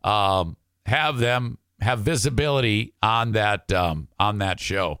have them have visibility on that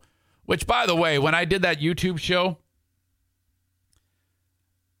show. Which, by the way, when I did that YouTube show,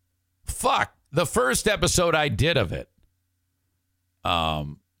 the first episode I did of it,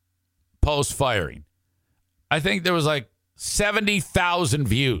 post-firing, I think there was like 70,000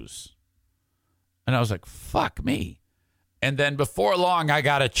 views. And I was like, fuck me. And then before long, I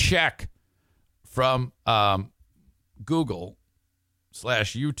got a check from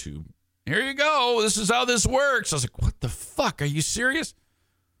Google/YouTube. Here you go. This is how this works. I was like, what the fuck? Are you serious?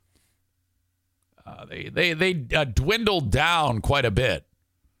 They dwindled down quite a bit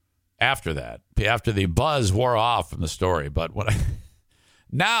after that, after the buzz wore off from the story. But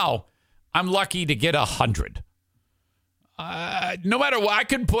now I'm lucky to get 100. No matter what, I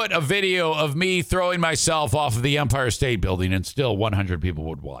could put a video of me throwing myself off of the Empire State Building and still 100 people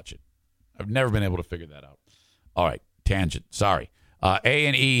would watch it. I've never been able to figure that out. All right, tangent. Sorry.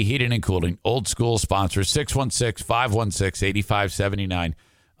 A&E Heating and Cooling, old school sponsor, 616-516-8579.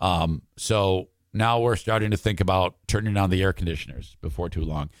 So now we're starting to think about turning on the air conditioners before too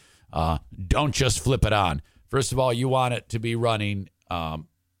long. Don't just flip it on. First of all, you want it to be running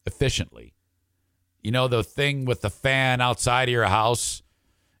efficiently. You know, the thing with the fan outside of your house,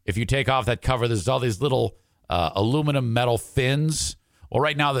 if you take off that cover, there's all these little aluminum metal fins. Well,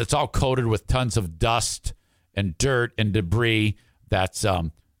 right now, it's all coated with tons of dust and dirt and debris that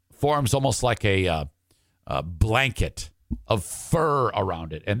forms almost like a blanket of fur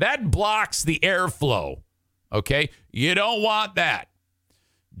around it. And that blocks the airflow, okay? You don't want that.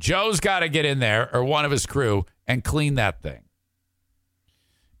 Joe's got to get in there, or one of his crew, and clean that thing.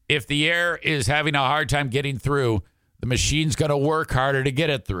 If the air is having a hard time getting through, the machine's going to work harder to get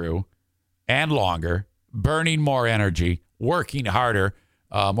it through and longer, burning more energy, working harder,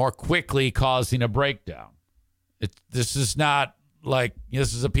 more quickly, causing a breakdown. This is not like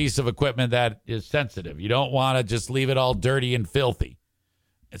this is a piece of equipment that is sensitive. You don't want to just leave it all dirty and filthy.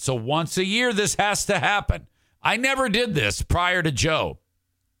 And so once a year, this has to happen. I never did this prior to Joe.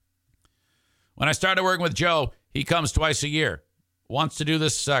 When I started working with Joe, he comes twice a year. Wants to do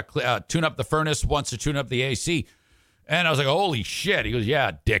this, tune up the furnace, wants to tune up the AC. And I was like, holy shit. He goes,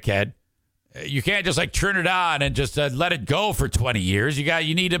 yeah, dickhead. You can't just like turn it on and just let it go for 20 years.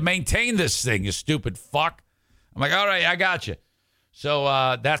 You need to maintain this thing, you stupid fuck. I'm like, all right, I got you. So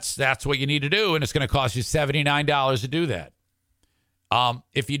that's what you need to do, and it's going to cost you $79 to do that.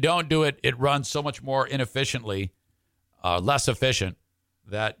 If you don't do it, it runs so much more inefficiently, less efficient,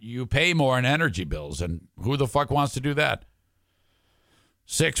 that you pay more in energy bills, and who the fuck wants to do that?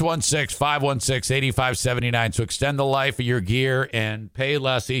 616-516-8579. So extend the life of your gear and pay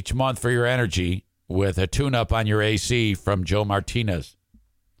less each month for your energy with a tune-up on your AC from Joe Martinez.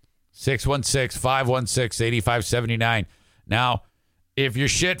 616-516-8579. Now, if your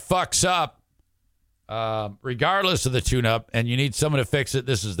shit fucks up, regardless of the tune-up, and you need someone to fix it,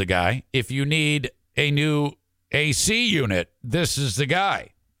 this is the guy. If you need a new AC unit, this is the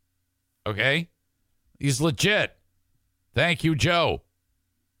guy. Okay? He's legit. Thank you, Joe.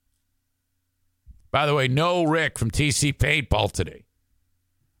 By the way, no Rick from TC Paintball today.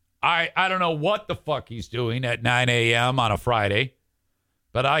 I don't know what the fuck he's doing at 9 a.m. on a Friday,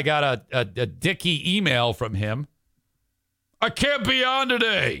 but I got a dicky email from him. I can't be on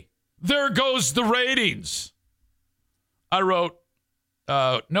today. There goes the ratings. I wrote,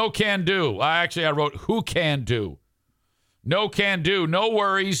 no can do. I wrote, who can do? No can do. No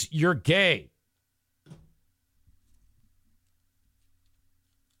worries. You're gay.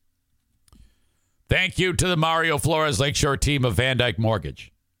 Thank you to the Mario Flores Lakeshore team of Van Dyke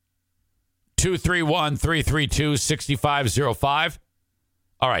Mortgage. 231-332-6505.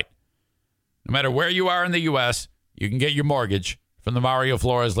 All right. No matter where you are in the U.S., you can get your mortgage from the Mario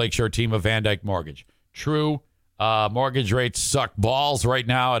Flores Lakeshore team of Van Dyke Mortgage. True, mortgage rates suck balls right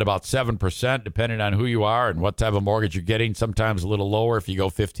now at about 7%, depending on who you are and what type of mortgage you're getting. Sometimes a little lower if you go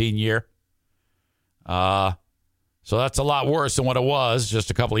 15-year. So that's a lot worse than what it was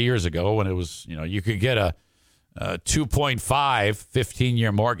just a couple of years ago when it was, you could get a 2.5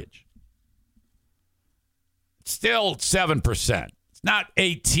 15-year mortgage. It's still 7%. It's not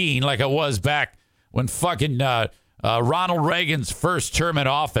 18 like it was back when fucking Ronald Reagan's first term in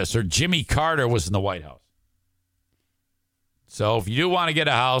office or Jimmy Carter was in the White House. So if you do want to get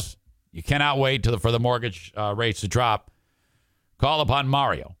a house, you cannot wait for the mortgage rates to drop. Call upon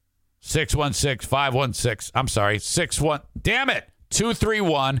Mario.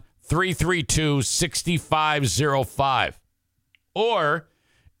 231-332-6505. Or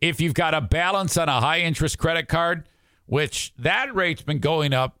if you've got a balance on a high-interest credit card, which that rate's been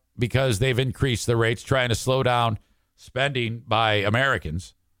going up because they've increased the rates, trying to slow down spending by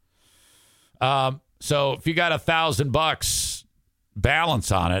Americans. So if you got $1,000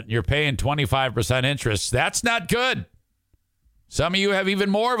 balance on it, you're paying 25% interest. That's not good. Some of you have even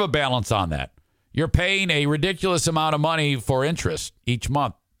more of a balance on that. You're paying a ridiculous amount of money for interest each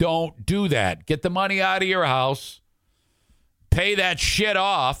month. don't do that. Get the money out of your house, pay that shit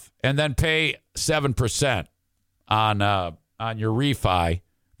off, and then pay 7% on your refi,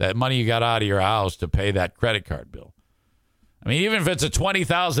 that money you got out of your house to pay that credit card bill. I mean, even if it's a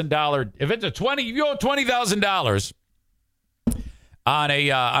 $20,000, if you owe $20,000 on a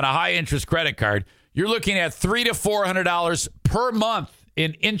high interest credit card, you're looking at $300 to $400 per month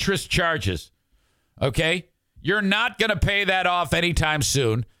in interest charges. Okay, you're not going to pay that off anytime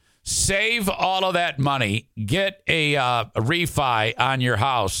soon. Save all of that money. Get a refi on your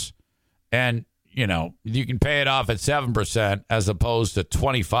house, and you can pay it off at 7% as opposed to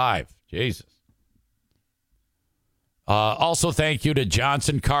 25%. Jesus. Also, thank you to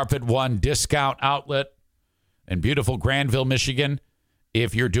Johnson Carpet One Discount Outlet in beautiful Granville, Michigan.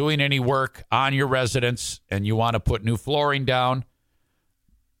 If you're doing any work on your residence and you want to put new flooring down,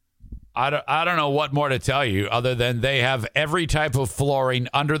 I don't know what more to tell you other than they have every type of flooring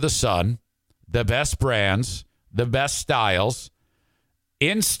under the sun, the best brands, the best styles,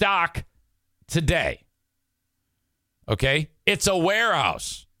 in stock today. Okay? It's a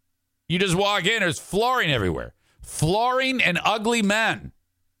warehouse. You just walk in, there's flooring everywhere. Flooring and ugly men.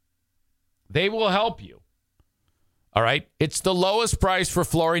 They will help you. All right? It's the lowest price for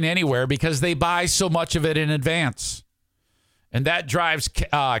flooring anywhere because they buy so much of it in advance. And that drives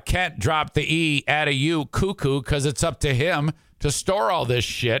Kent, drop the E, add a U, cuckoo, because it's up to him to store all this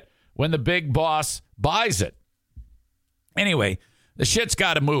shit when the big boss buys it. Anyway, the shit's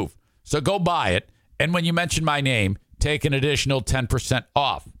got to move. So go buy it. And when you mention my name, take an additional 10%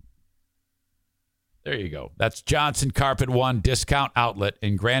 off. There you go. That's Johnson Carpet One Discount Outlet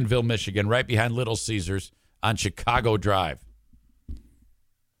in Granville, Michigan, right behind Little Caesars on Chicago Drive.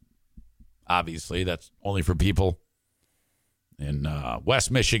 Obviously, that's only for people in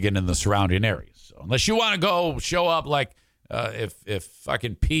West Michigan and the surrounding areas. So unless you want to go show up like if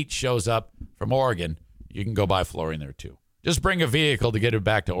fucking Pete shows up from Oregon, you can go buy flooring there too. Just bring a vehicle to get it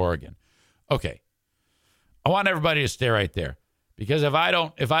back to Oregon. Okay. I want everybody to stay right there because if I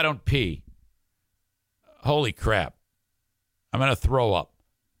don't pee, holy crap, I'm going to throw up.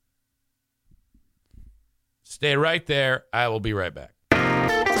 Stay right there. I will be right back.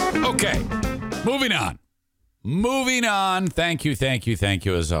 Okay. Moving on. Thank you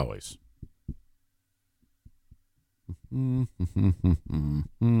as always.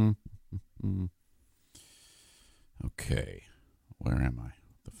 Okay. Where am I?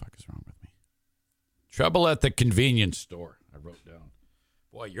 What the fuck is wrong with me? Trouble at the convenience store. I wrote down.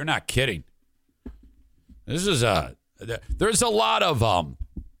 Boy, you're not kidding. This is there's a lot of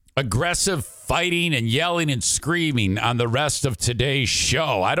aggressive fighting and yelling and screaming on the rest of today's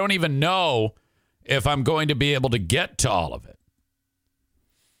show. I don't even know if I'm going to be able to get to all of it.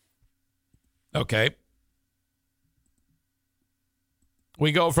 Okay.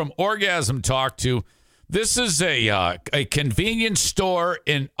 We go from orgasm talk to this is a convenience store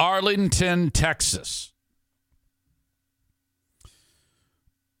in Arlington, Texas.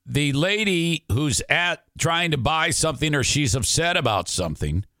 The lady who's trying to buy something or she's upset about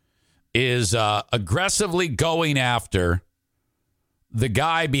something is aggressively going after the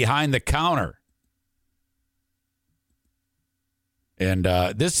guy behind the counter. And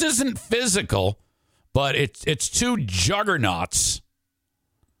this isn't physical, but it's two juggernauts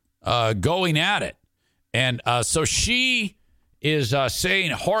going at it. And so she is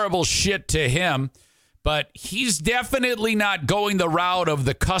saying horrible shit to him, but he's definitely not going the route of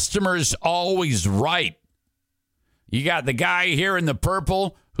the customer's always right. You got the guy here in the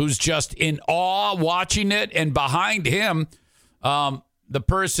purple who's just in awe watching it, and behind him, the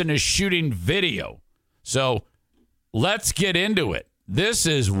person is shooting video. So let's get into it. This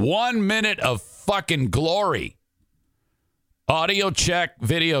is 1 minute of fucking glory. Audio check,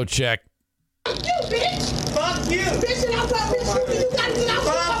 video check. Fuck you, bitch. Fuck you. Bitch, and I'm fuck you. You gotta get out.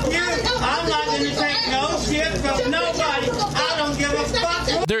 Fuck you. I'm not going to take no shit from nobody. I don't give a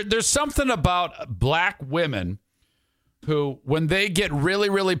fuck. There's something about black women who, when they get really,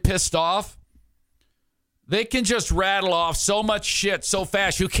 really pissed off, they can just rattle off so much shit so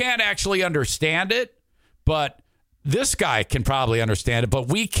fast. You can't actually understand it, but this guy can probably understand it, but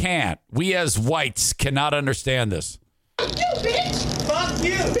we can't. We as whites cannot understand this. Fuck you, bitch. Fuck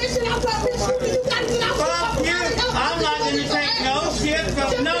you. Bitch, and I'm fuck you. Gotta get out. Fuck you. I'm not going to take no shit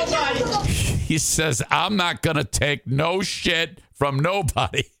from nobody. He says, I'm not going to take no shit from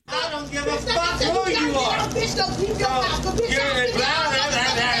nobody. I don't give a fuck who you are. Bitch, don't keep your mouth. You're blah, blah,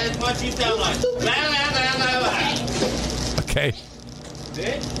 blah, blah, is what you sound like. Blah, blah, blah, blah, blah. Okay.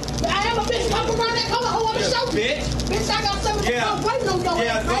 Bitch. I am a bitch. Come around that color. I want to show you. Bitch. Bitch, I got something waiting on your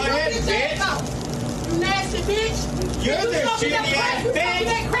Yeah, ass. go Right ahead, your bitch. ass out. You nasty nasty bitch. You're the You smoking that shitty crack, ass you smoking that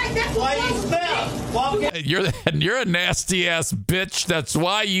bitch. crack, that's Why what you smell? Walk in You're a nasty ass bitch. That's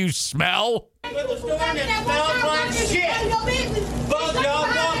why you smell. to the store and it smells like shit. Both y'all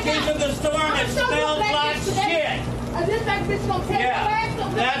walk into the store and it smells like shit.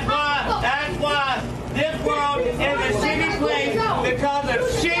 Yeah, that's why this world is a shitty place because of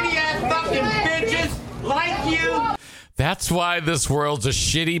shitty ass fucking bitches like you. That's why this world's a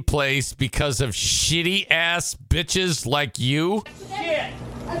shitty place because of shitty ass bitches like you. Shit. Yeah,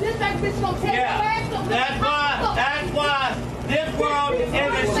 that's why this world is a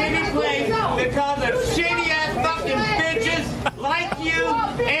shitty place because of shitty ass fucking bitches like you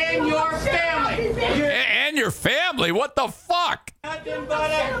and your family. You're And your family. What the fuck? nothing but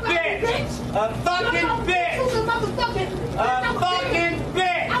a bitch. A fucking bitch. A fucking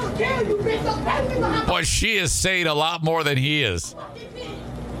bitch. Boy, she is saying a lot more than he is.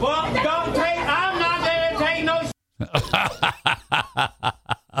 Well, don't take, I'm not going to take no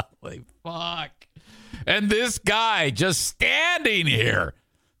Holy fuck. And this guy just standing here,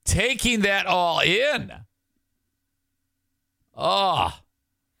 taking that all in. Oh.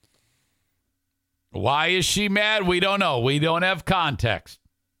 Why is she mad? We don't know. We don't have context.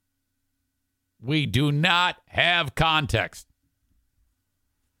 We do not have context.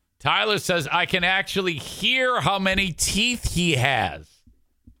 Tyler says, I can actually hear how many teeth he has.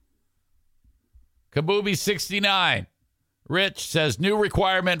 Kabubi69. Rich says, new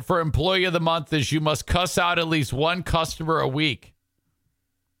requirement for Employee of the Month is you must cuss out at least one customer a week.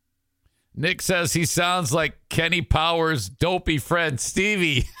 Nick says he sounds like Kenny Powers' dopey friend,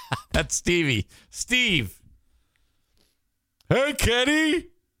 Stevie. That's Stevie. Steve. Hey, Kenny.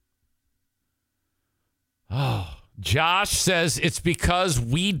 Oh, Josh says it's because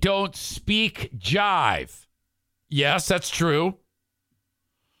we don't speak jive. Yes, that's true.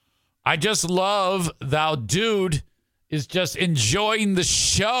 I just love thou dude is just enjoying the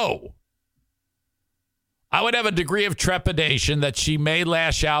show. I would have a degree of trepidation that she may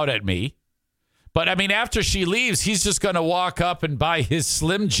lash out at me. But, I mean, after she leaves, he's just going to walk up and buy his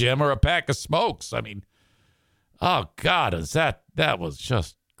Slim Jim or a pack of smokes. I mean, oh, God, that was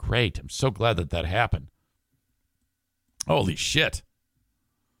just great. I'm so glad that happened. Holy shit.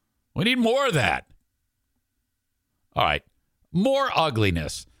 We need more of that. All right. More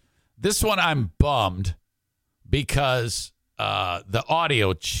ugliness. This one I'm bummed because the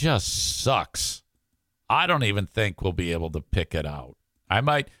audio just sucks. I don't even think we'll be able to pick it out. I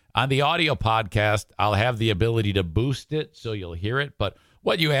might, on the audio podcast, I'll have the ability to boost it so you'll hear it. But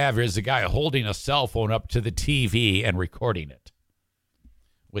what you have here is a guy holding a cell phone up to the TV and recording it,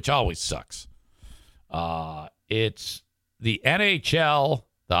 which always sucks. It's the NHL,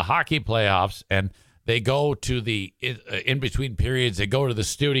 the hockey playoffs, and they go to the in between periods. They go to the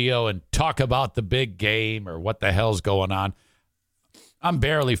studio and talk about the big game or what the hell's going on. I'm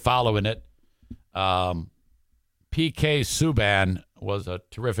barely following it. PK Subban was a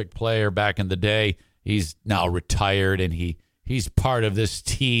terrific player back in the day. He's now retired, and he's part of this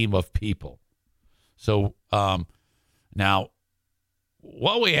team of people. So now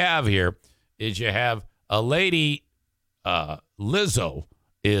what we have here is you have a lady, Lizzo,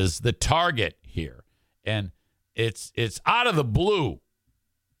 is the target here. And it's out of the blue.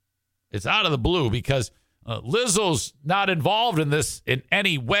 It's out of the blue because Lizzo's not involved in this in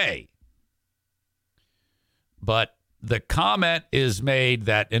any way. But the comment is made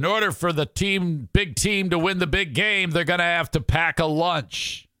that in order for the big team to win the big game, they're going to have to pack a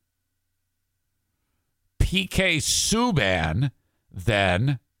lunch. PK Subban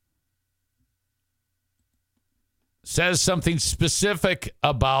then says something specific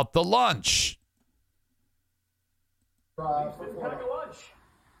about the lunch. Pack a lunch.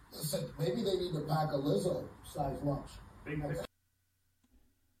 Listen, maybe they need to pack a Lizzo-sized lunch.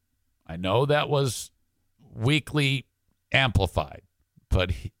 I know that was weakly amplified,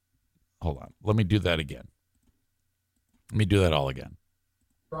 but hold on. Let me do that again. Let me do that all again.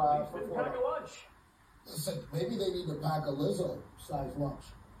 Pack a lunch. Listen, maybe they need to pack a Lizzo-sized lunch.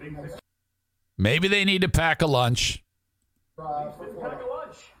 Maybe they need to pack a lunch. Pack a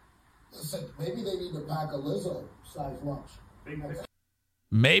lunch. Listen, maybe they need to pack a Lizzo-sized lunch.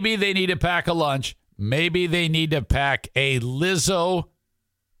 Maybe they need to pack a lunch. Maybe they need to pack a Lizzo-sized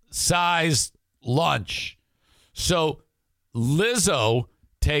lunch. So Lizzo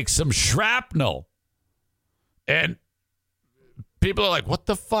takes some shrapnel. And people are like, what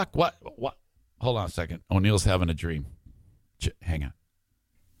the fuck? What? Hold on a second. O'Neill's having a dream. Hang on.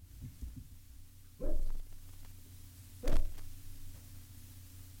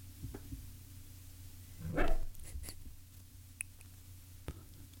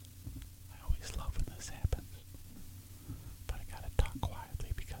 I always love when this happens.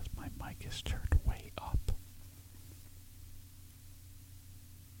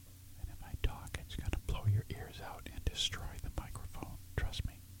 destroy the microphone. Trust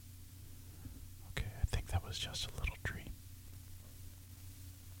me. Okay, I think that was just a little dream.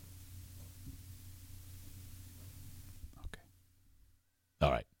 Okay.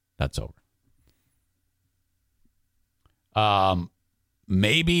 All right, that's over.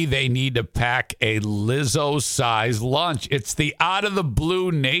 Maybe they need to pack a Lizzo-sized lunch. It's the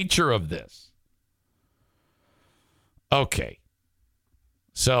out-of-the-blue nature of this. Okay.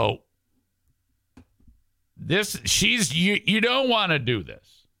 So, you don't want to do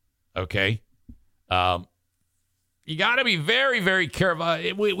this, okay? You got to be very, very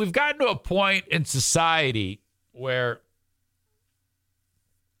careful. We've gotten to a point in society where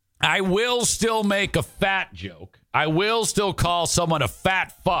I will still make a fat joke. I will still call someone a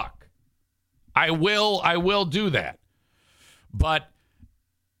fat fuck. I will do that. But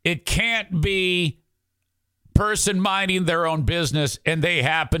it can't be person minding their own business and they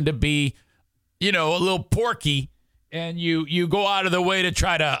happen to be, a little porky and you go out of the way to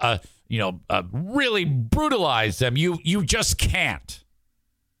try to, really brutalize them. You just can't.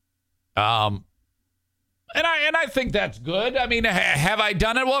 And I think that's good. I mean, have I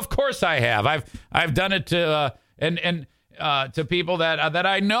done it? Well, of course I have. I've done it to to people that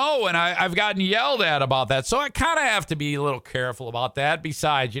I know, and I've gotten yelled at about that. So I kind of have to be a little careful about that.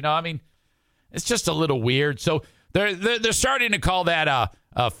 Besides, it's just a little weird. So they're starting to call that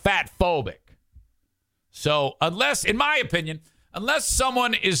fat phobic. So in my opinion, unless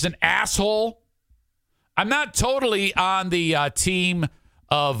someone is an asshole, I'm not totally on the team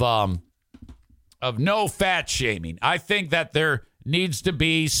of no fat shaming. I think that there needs to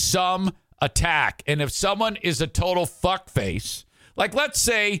be some attack. And if someone is a total fuckface, like let's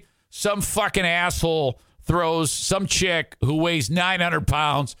say some fucking asshole throws some chick who weighs 900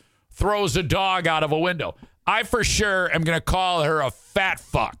 pounds, throws a dog out of a window. I for sure am going to call her a fat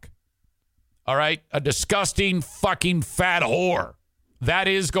fuck. All right? A disgusting fucking fat whore. That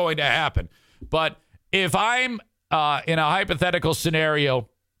is going to happen. But if I'm in a hypothetical scenario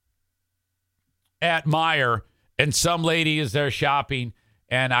at Meijer and some lady is there shopping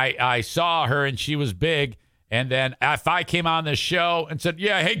and I saw her and she was big, and then if I came on this show and said,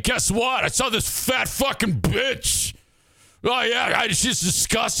 yeah, hey, guess what? I saw this fat fucking bitch. Oh, yeah, she's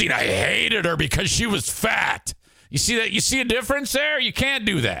disgusting. I hated her because she was fat. You see that? You see a difference there? You can't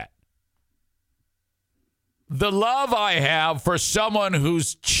do that. The love I have for someone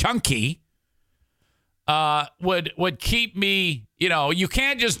who's chunky would keep me, you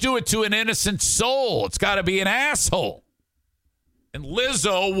can't just do it to an innocent soul. It's got to be an asshole. And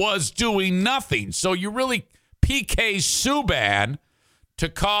Lizzo was doing nothing. So you really PK Subban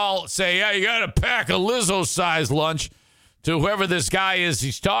to say, yeah, you got to pack a Lizzo-sized lunch to whoever this guy is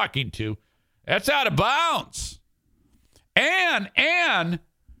he's talking to. That's out of bounds. And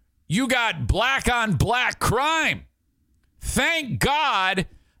you got black on black crime. Thank God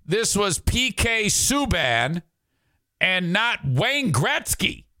this was PK Subban and not Wayne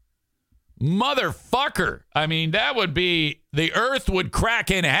Gretzky. Motherfucker. I mean, that would be, the earth would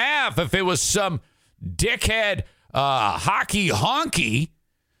crack in half if it was some dickhead hockey honky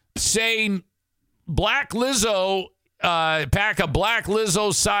saying Black Lizzo, pack a Black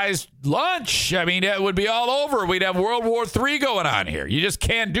Lizzo-sized lunch. I mean, it would be all over. We'd have World War III going on here. You just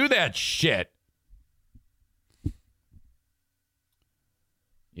can't do that shit.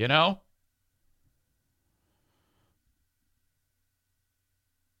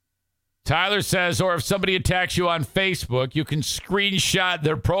 Tyler says, or if somebody attacks you on Facebook, you can screenshot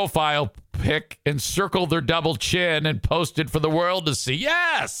their profile pic and circle their double chin and post it for the world to see.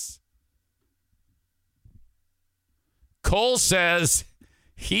 Yes! Cole says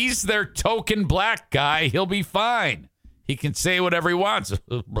he's their token black guy. He'll be fine. He can say whatever he wants.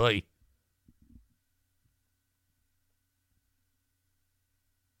 Boy.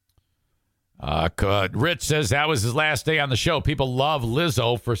 Rich says that was his last day on the show. People love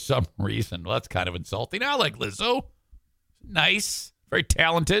Lizzo for some reason. Well, that's kind of insulting. I like Lizzo. Nice. Very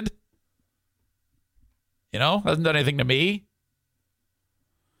talented. Hasn't done anything to me.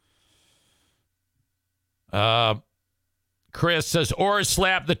 Chris says, or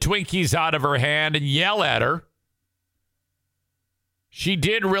slap the Twinkies out of her hand and yell at her. She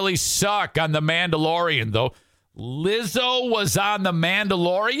did really suck on The Mandalorian, though. Lizzo was on The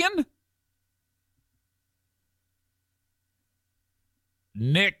Mandalorian?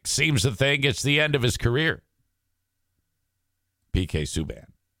 Nick seems to think it's the end of his career. PK Subban.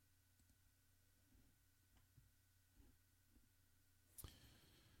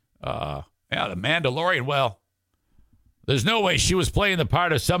 The Mandalorian, well, there's no way she was playing the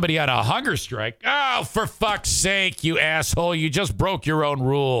part of somebody on a hunger strike. Oh, for fuck's sake, you asshole. You just broke your own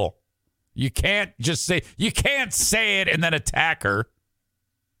rule. You can't say it and then attack her.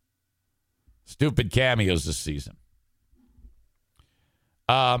 Stupid cameos this season.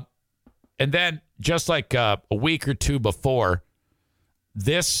 And then, just like a week or two before,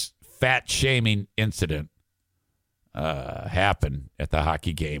 this fat shaming incident happened at the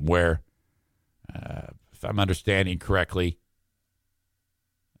hockey game where, if I'm understanding correctly,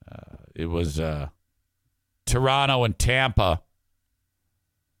 it was Toronto and Tampa,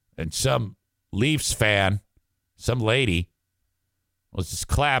 and some Leafs fan, some lady, was just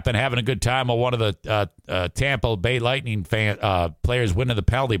clapping, having a good time while one of the Tampa Bay Lightning players went in the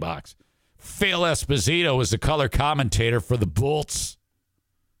penalty box. Phil Esposito was the color commentator for the Bolts,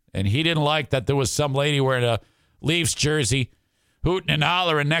 and he didn't like that there was some lady wearing a Leafs jersey hooting and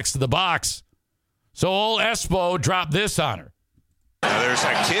hollering next to the box. So old Espo dropped this on her. There's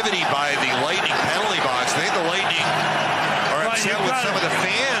activity by the Lightning penalty box. I think the Lightning are upset with some of the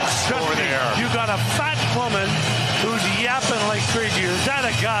fans over there. You got a fat woman who's yapping like crazy. Is that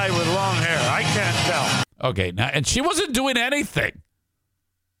a guy with long hair? I can't tell. Okay, now, and she wasn't doing anything.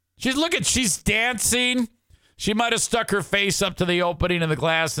 She's dancing. She might have stuck her face up to the opening of the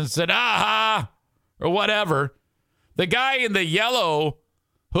glass and said, aha, or whatever. The guy in the yellow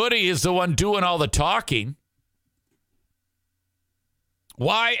hoodie is the one doing all the talking.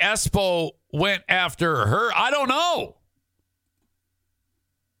 Why Espo went after her, I don't know.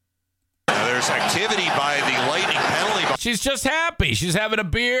 There's activity by the Lightning penalty box. She's just happy. She's having a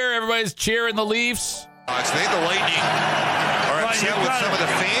beer. Everybody's cheering the Leafs. I think the Lightning are upset with some of the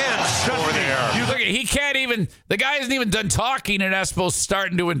fans over there. Look, he can't even, the guy hasn't even done talking, and Espo's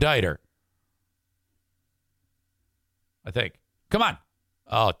starting to indict her. I think. Come on.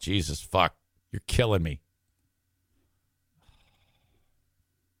 Oh, Jesus, fuck. You're killing me.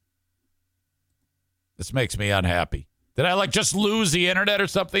 This makes me unhappy. Did I just lose the internet or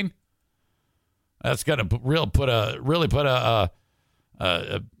something? That's gonna really put a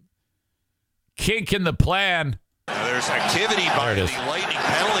kink in the plan. There's activity by the Lightning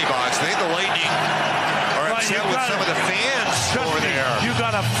penalty box. I think the Lightning are upset with some of the fans over there. You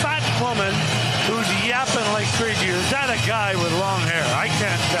got a fat woman who's yapping like crazy. Is that a guy with long hair? I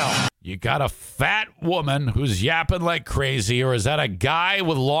can't tell. You got a fat woman who's yapping like crazy, or is that a guy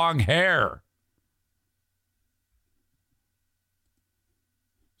with long hair?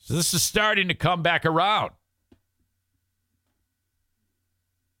 So this is starting to come back around.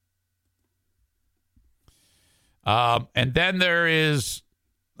 And then there is,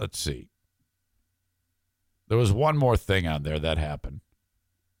 let's see. There was one more thing on there that happened.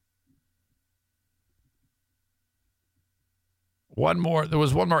 There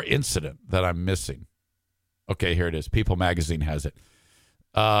was one more incident that I'm missing. Okay, here it is. People Magazine has it.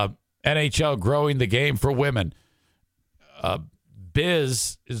 NHL growing the game for women.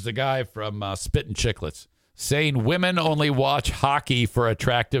 Biz is the guy from Spittin' Chicklets saying women only watch hockey for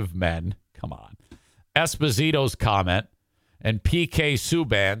attractive men. Come on. Esposito's comment, and PK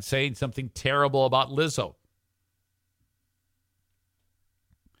Subban saying something terrible about Lizzo.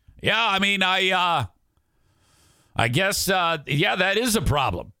 Yeah, I mean, I guess, that is a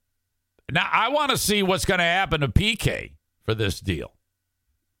problem. Now, I want to see what's going to happen to PK for this deal.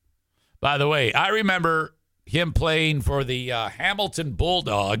 By the way, I remember him playing for the Hamilton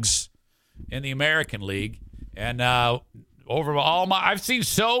Bulldogs in the American League. And I've seen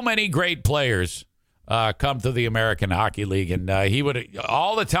so many great players come to the American Hockey League. And he would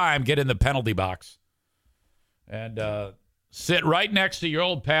all the time get in the penalty box and sit right next to your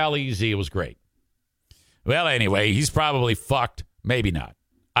old pal Easy. It was great. Well, anyway, he's probably fucked. Maybe not.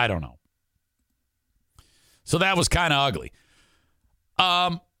 I don't know. So that was kind of ugly.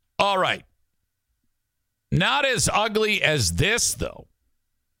 All right. Not as ugly as this, though.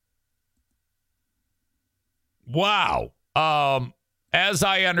 Wow. As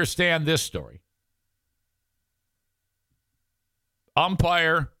I understand this story,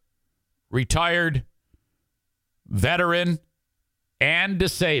 umpire, retired, veteran, and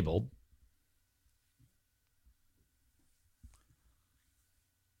disabled,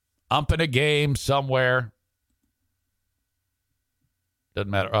 umping a game somewhere.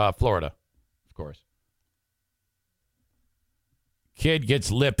 Doesn't matter. Florida, of course. Kid gets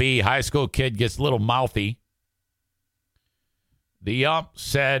lippy. High school kid gets a little mouthy. The ump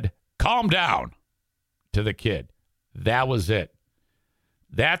said, "Calm down," to the kid. That was it.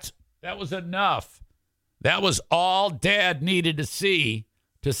 That was enough. That was all Dad needed to see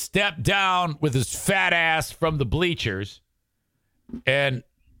to step down with his fat ass from the bleachers and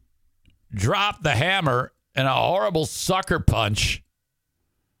drop the hammer and a horrible sucker punch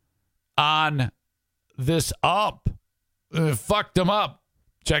on this ump. It fucked him up.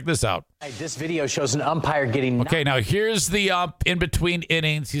 Check this out. This video shows an umpire getting Okay, now here's the ump in between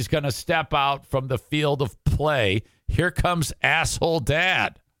innings. He's going to step out from the field of play. Here comes asshole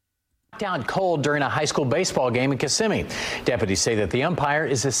dad. down cold during a high school baseball game in Kissimmee. Deputies say that the umpire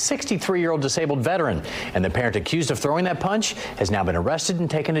is a 63-year-old disabled veteran, and the parent accused of throwing that punch has now been arrested and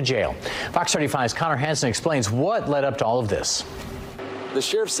taken to jail. Fox 35's Connor Hansen explains what led up to all of this. The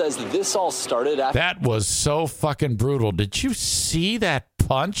sheriff says this all started after... That was so fucking brutal. Did you see that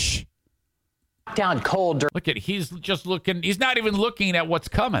punch? Down cold. Look at, he's just looking. He's not even looking at what's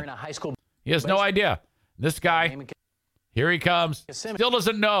coming. A high school he has no idea. This guy, here he comes. Still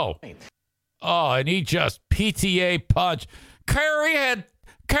doesn't know. Oh, and he just PTA punch. Carrie had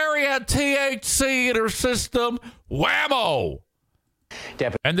THC in her system. Whammo.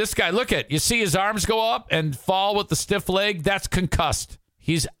 And this guy, look at, you see his arms go up and fall with the stiff leg? That's concussed.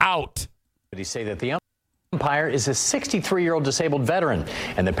 He's out. Deputies say that the umpire is a 63-year-old disabled veteran,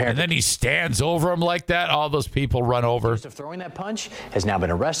 and the parent. And then he stands over him like that. All those people run over. Of throwing that punch has now been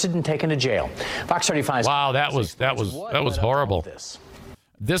arrested and taken to jail. Fox 35. Wow, that was horrible.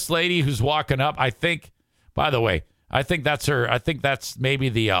 This lady who's walking up, I think. By the way, I think that's her. I think that's maybe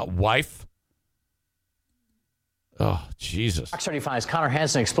the wife. Oh, Jesus. Fox 35's Connor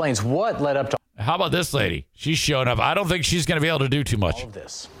Hansen explains what led up to. How about this lady? She's showing up. I don't think she's going to be able to do too much. All of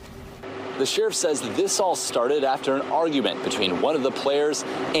this. The sheriff says this all started after an argument between one of the players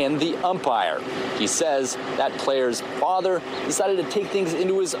and the umpire. He says that player's father decided to take things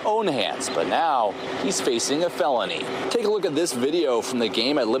into his own hands, but now he's facing a felony. Take a look at this video from the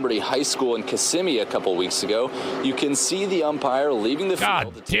game at Liberty High School in Kissimmee a couple weeks ago. You can see the umpire leaving the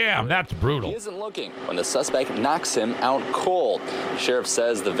field. God damn, that's brutal. He isn't looking when the suspect knocks him out cold. The sheriff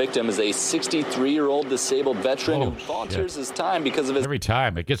says the victim is a 63-year-old disabled veteran who volunteers his time because of his... Every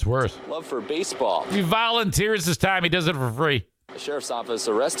time, it gets worse. ...love for baseball. He volunteers his time. He does it for free. The sheriff's office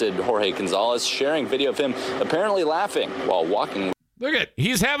arrested Jorge Gonzalez, sharing video of him apparently laughing while walking. Look at,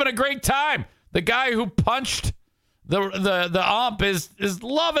 he's having a great time. The guy who punched the ump is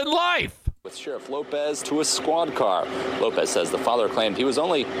loving life. With Sheriff Lopez to a squad car. Lopez says the father claimed he was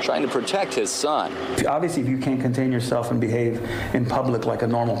only trying to protect his son. Obviously, if you can't contain yourself and behave in public like a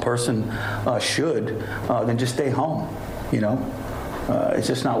normal person should, then just stay home, you know? It's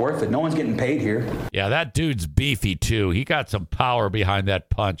just not worth it. No one's getting paid here. Yeah, that dude's beefy, too. He got some power behind that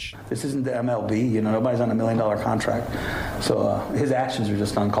punch. This isn't the MLB. You know, nobody's on $1 million contract. So his actions are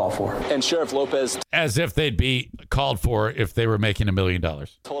just uncalled for. And Sheriff Lopez... As if they'd be called for if they were making $1 million.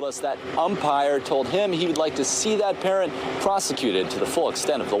 ...told us that umpire told him he would like to see that parent prosecuted to the full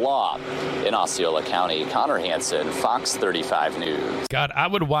extent of the law. In Osceola County, Connor Hansen, Fox 35 News. God, I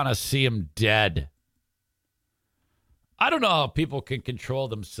would want to see him dead. I don't know how people can control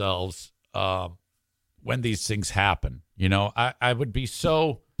themselves when these things happen. You know, I would be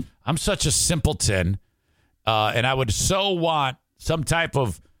so, I'm such a simpleton, and I would so want some type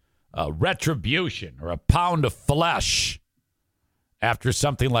of retribution or a pound of flesh after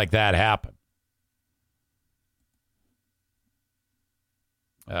something like that happened.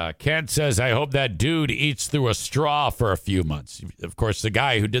 Kent says, I hope that dude eats through a straw for a few months. Of course, the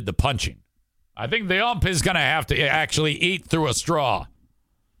guy who did the punching. I think the ump is going to have to actually eat through a straw.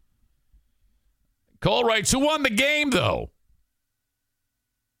 Cole writes, who won the game, though?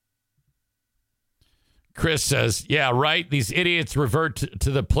 Chris says, yeah, right. These idiots revert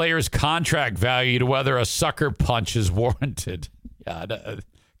to the player's contract value to whether a sucker punch is warranted. Yeah,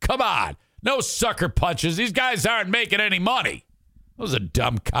 come on. No sucker punches. These guys aren't making any money. That was a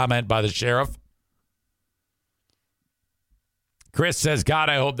dumb comment by the sheriff. Chris says, God,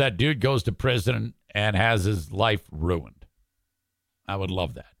 I hope that dude goes to prison and has his life ruined. I would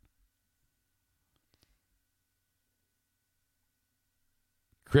love that.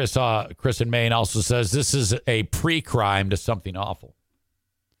 Chris in Maine also says, this is a pre-crime to something awful.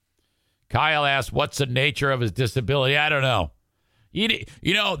 Kyle asks, what's the nature of his disability? I don't know. You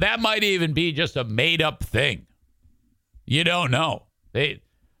know, that might even be just a made-up thing. You don't know.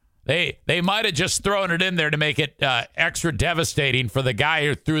 They might have just thrown it in there to make it extra devastating for the guy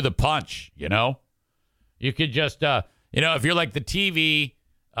who threw the punch, you know? You could just, if you're like the TV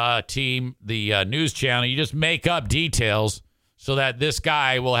team, the news channel, you just make up details so that this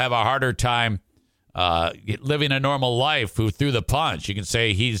guy will have a harder time living a normal life who threw the punch. You can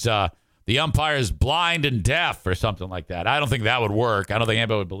say he's the umpire is blind and deaf or something like that. I don't think that would work. I don't think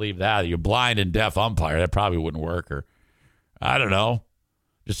anybody would believe that. You're blind and deaf umpire. That probably wouldn't work. Or I don't know.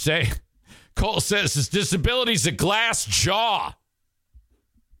 Just say, Cole says his disability is a glass jaw.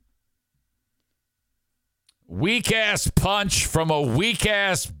 Weak-ass punch from a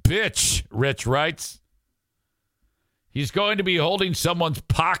weak-ass bitch, Rich writes. He's going to be holding someone's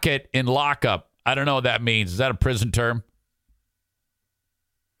pocket in lockup. I don't know what that means. Is that a prison term?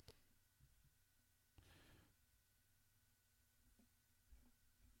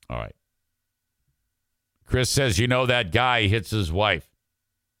 All right. Chris says, you know that guy hits his wife.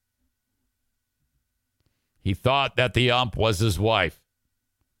 He thought that the ump was his wife.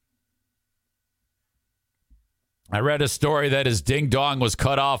 I read a story that his ding-dong was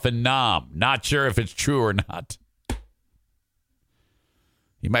cut off in Nam. Not sure if it's true or not.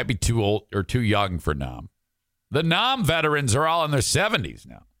 He might be too old or too young for Nam. The Nam veterans are all in their 70s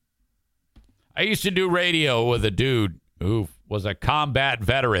now. I used to do radio with a dude who was a combat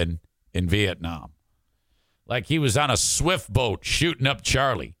veteran in Vietnam. Like he was on a swift boat shooting up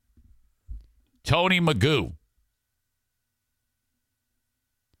Charlie. Tony Magoo.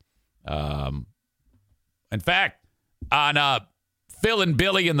 In fact, on Phil and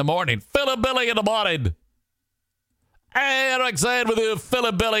Billy in the morning. Phil and Billy in the morning. Hey, Eric Zane with you. Phil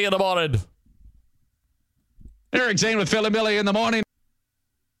and Billy in the morning. Eric Zane with Phil and Billy in the morning.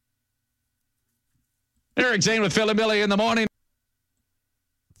 Eric Zane with Phil and Billy in the morning.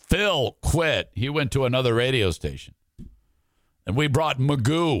 Phil quit. He went to another radio station. And we brought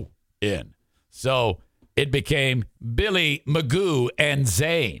Magoo in. So it became Billy, Magoo, and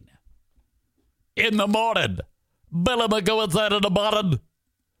Zane. In the morning. Billy, Magoo, and Zane in the morning.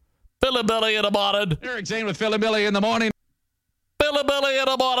 Billy, Billy in the morning. Eric Zane with Phil and Billy in the morning. Billy, Billy in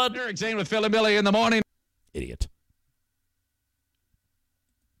the morning. Eric Zane with Phil and Billy in the morning. Idiot.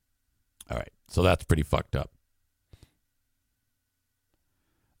 All right. So that's pretty fucked up.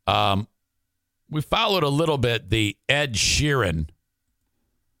 We followed a little bit the Ed Sheeran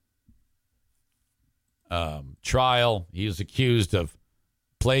trial. He is accused of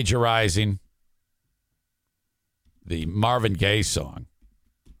plagiarizing the Marvin Gaye song.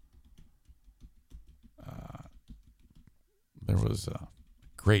 There was a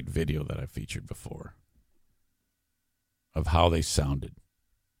great video that I featured before of how they sounded.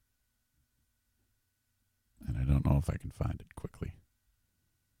 And I don't know if I can find it quickly.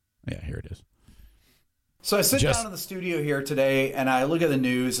 Yeah, here it is. So I sit down in the studio here today and I look at the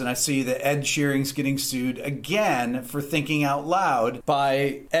news and I see that Ed Sheeran's getting sued again for Thinking Out Loud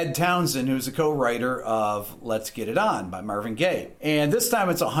by Ed Townsend, who's a co-writer of Let's Get It On by Marvin Gaye. And this time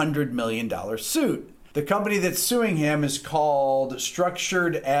it's a $100 million suit. The company that's suing him is called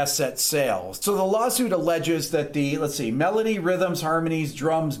Structured Asset Sales. So the lawsuit alleges that the, melody, rhythms, harmonies,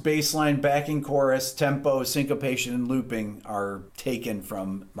 drums, bass line, backing chorus, tempo, syncopation, and looping are taken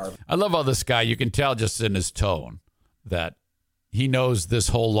from Marvin. I love how this guy, you can tell just in his tone that he knows this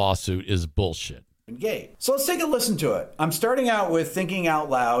whole lawsuit is bullshit. Gay. So let's take a listen to it. I'm starting out with Thinking Out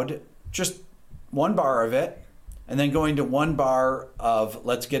Loud, just one bar of it, and then going to one bar of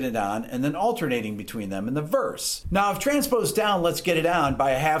Let's Get It On, and then alternating between them in the verse. Now, I've transposed down Let's Get It On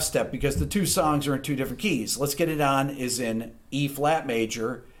by a half step because the two songs are in two different keys. Let's Get It On is in E flat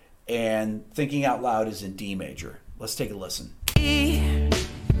major, and Thinking Out Loud is in D major. Let's take a listen.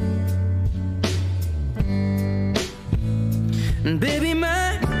 Baby,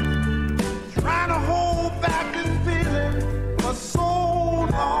 man, trying to hold back this feeling for so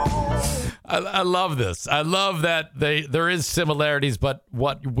long. I love this. I love that there is similarities, but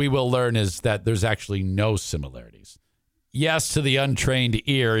what we will learn is that there's actually no similarities. Yes, to the untrained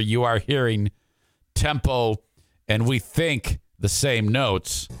ear, you are hearing tempo, and we think the same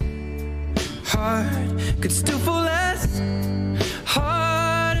notes. Heart could still fall less.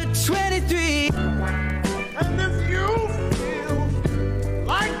 Heart at 23. And if you feel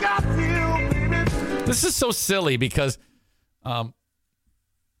like I feel, baby. This is so silly because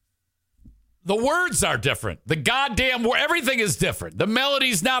the words are different. The goddamn everything is different. The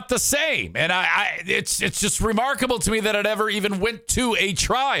melody's not the same. And it's just remarkable to me that it ever even went to a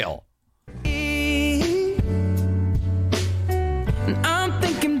trial. I'm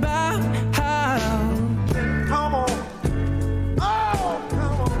thinking about how. Come on. Oh,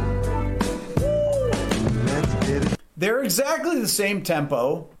 come on. Let's get it. They're exactly the same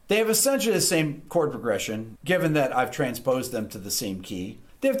tempo. They have essentially the same chord progression, given that I've transposed them to the same key.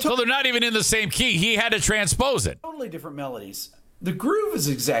 So they're not even in the same key. He had to transpose it. Totally different melodies. The groove is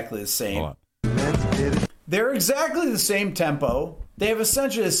exactly the same. They're exactly the same tempo. They have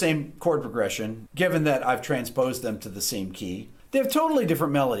essentially the same chord progression, given that I've transposed them to the same key. They have totally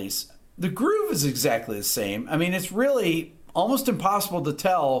different melodies. The groove is exactly the same. I mean, it's really almost impossible to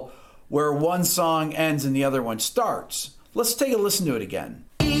tell where one song ends and the other one starts. Let's take a listen to it again.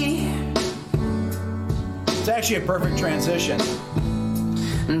 It's actually a perfect transition.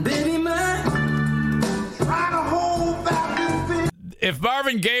 Baby, man, try to hold back this. If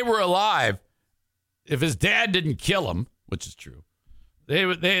Marvin Gaye were alive, if his dad didn't kill him, which is true,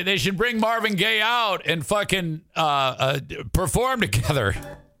 they should bring Marvin Gaye out and fucking perform together.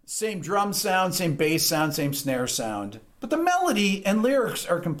 Same drum sound, same bass sound, same snare sound. But the melody and lyrics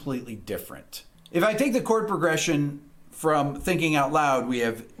are completely different. If I take the chord progression from Thinking Out Loud, we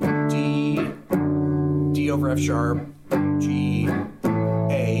have D over F sharp, G,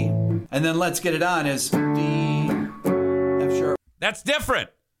 A, and then Let's Get It On is D, F sharp. That's different.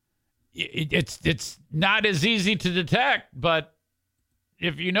 It's not as easy to detect, but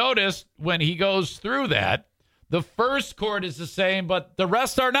if you notice, when he goes through that, the first chord is the same, but the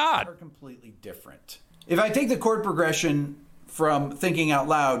rest are not. Are completely different. If I take the chord progression from Thinking Out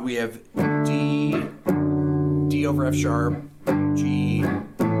Loud, we have D over F sharp, G,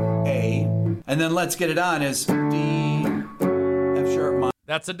 A, and then Let's Get It On is D, F sharp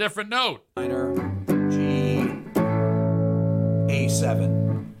That's a different note. Minor, G,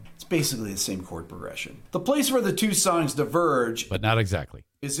 A7. It's basically the same chord progression. The place where the two songs diverge, but not exactly,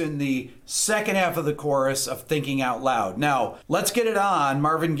 is in the second half of the chorus of Thinking Out Loud. Now, Let's Get It On,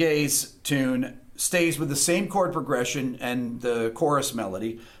 Marvin Gaye's tune, stays with the same chord progression and the chorus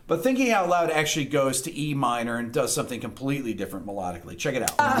melody, but Thinking Out Loud actually goes to E minor and does something completely different melodically. Check it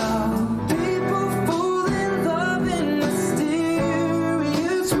out. People fall in love in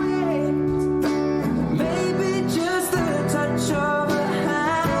mysterious ways. Maybe just the touch of a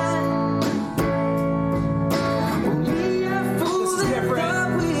hand. We are fools in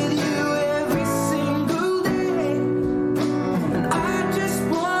love with you every single day. And I just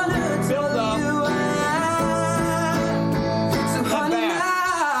want to tell you I am. So honey,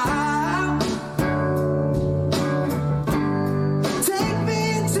 take me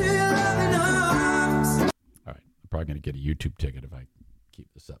into your loving arms. All right, I'm probably going to get a YouTube ticket if I keep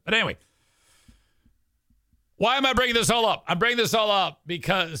this up. But anyway, why am I bringing this all up? I'm bringing this all up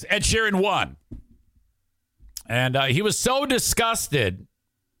because Ed Sheeran won. And he was so disgusted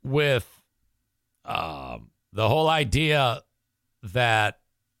with the whole idea that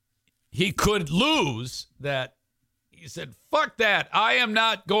he could lose that he said, fuck that. I am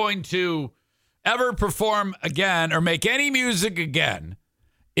not going to ever perform again or make any music again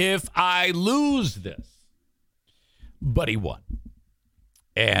if I lose this. But he won.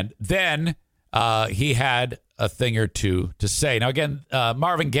 And then he had a thing or two to say. Now, again,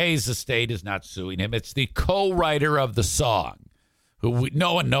 Marvin Gaye's estate is not suing him. It's the co-writer of the song, who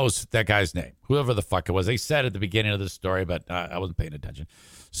no one knows that guy's name, whoever the fuck it was. They said at the beginning of the story, but I wasn't paying attention.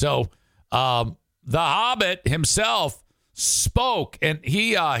 So the Hobbit himself spoke, and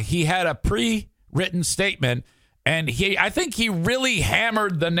he had a pre-written statement, and I think he really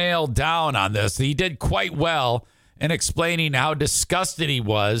hammered the nail down on this. He did quite well in explaining how disgusted he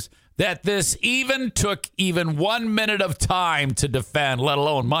was that this even took 1 minute of time to defend, let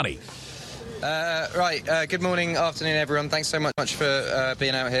alone money. Good morning, afternoon, everyone. Thanks so much for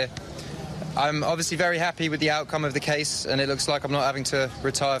being out here. I'm obviously very happy with the outcome of the case, and it looks like I'm not having to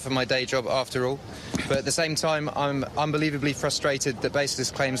retire from my day job after all. But at the same time, I'm unbelievably frustrated that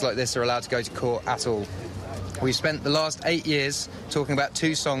baseless claims like this are allowed to go to court at all. We've spent the last 8 years talking about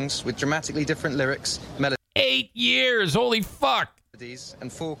two songs with dramatically different lyrics, melodies. 8 years, holy fuck.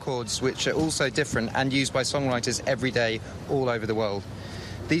 And four chords, which are also different and used by songwriters every day all over the world.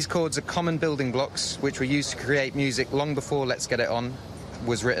 These chords are common building blocks, which were used to create music long before Let's Get It On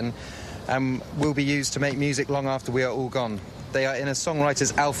was written, and will be used to make music long after we are all gone. They are in a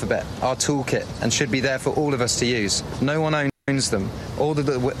songwriter's alphabet, our toolkit, and should be there for all of us to use. No one owns them, all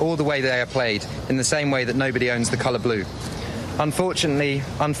the way they are played, in the same way that nobody owns the colour blue. Unfortunately,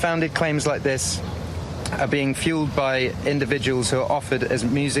 unfounded claims like this are being fueled by individuals who are offered as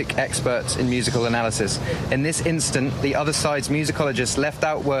music experts in musical analysis. In this instant, the other side's musicologists left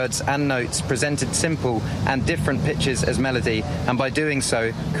out words and notes, presented simple and different pitches as melody, and by doing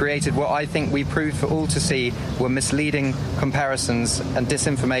so, created what I think we proved for all to see were misleading comparisons and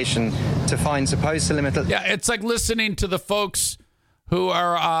disinformation to find supposed to limit... Yeah, it's like listening to the folks who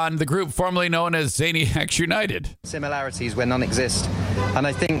are on the group formerly known as Zaniacs United. Similarities where none exist. And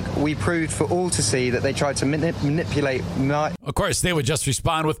I think we proved for all to see that they tried to manipulate my... Of course, they would just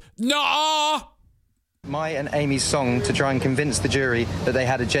respond with, no! My and Amy's song to try and convince the jury that they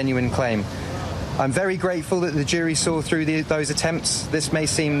had a genuine claim. I'm very grateful that the jury saw through those attempts. This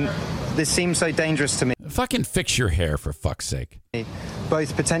seems so dangerous to me. Fucking fix your hair, for fuck's sake.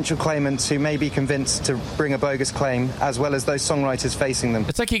 Both potential claimants who may be convinced to bring a bogus claim, as well as those songwriters facing them.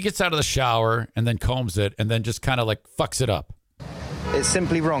 It's like he gets out of the shower and then combs it and then just kind of like fucks it up. It's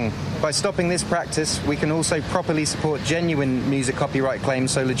simply wrong. By stopping this practice, we can also properly support genuine music copyright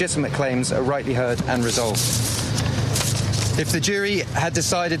claims so legitimate claims are rightly heard and resolved. If the jury had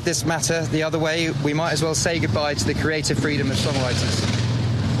decided this matter the other way, we might as well say goodbye to the creative freedom of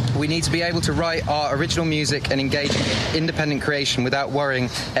songwriters. We need to be able to write our original music and engage in independent creation without worrying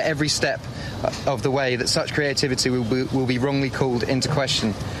at every step of the way that such creativity will be wrongly called into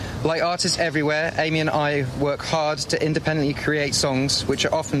question. Like artists everywhere, Amy and I work hard to independently create songs which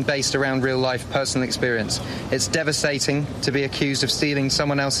are often based around real-life personal experience. It's devastating to be accused of stealing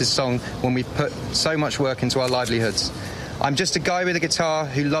someone else's song when we've put so much work into our livelihoods. I'm just a guy with a guitar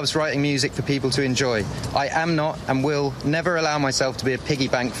who loves writing music for people to enjoy. I am not and will never allow myself to be a piggy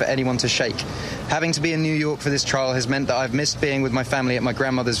bank for anyone to shake. Having to be in New York for this trial has meant that I've missed being with my family at my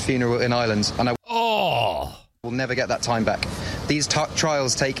grandmother's funeral in Ireland, and I will never get that time back. These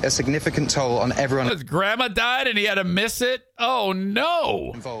trials take a significant toll on everyone. His grandma died and he had to miss it? Oh, no.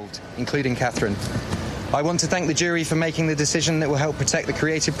 Involved, including Catherine. I want to thank the jury for making the decision that will help protect the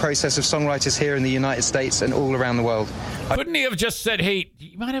creative process of songwriters here in the United States and all around the world. Couldn't he have just said, hey,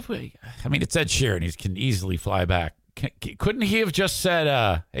 you mind if we... I mean, it's Ed Sheeran. He can easily fly back. Couldn't he have just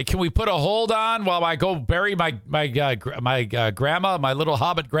said, hey, can we put a hold on while I go bury my grandma, my little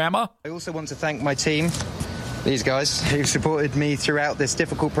hobbit grandma? I also want to thank my team, these guys, who've supported me throughout this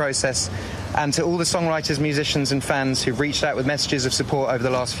difficult process, and to all the songwriters, musicians and fans who've reached out with messages of support over the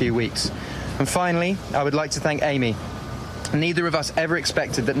last few weeks. And finally, I would like to thank Amy. Neither of us ever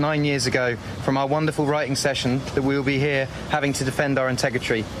expected that 9 years ago, from our wonderful writing session, that we will be here having to defend our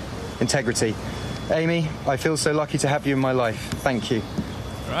integrity. Amy, I feel so lucky to have you in my life. Thank you.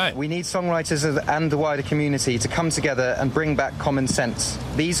 Right. We need songwriters and the wider community to come together and bring back common sense.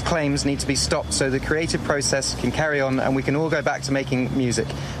 These claims need to be stopped so the creative process can carry on and we can all go back to making music.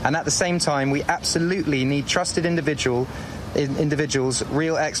 And at the same time, we absolutely need trusted individuals,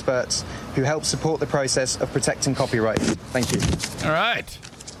 real experts, who help support the process of protecting copyright. Thank you. All right.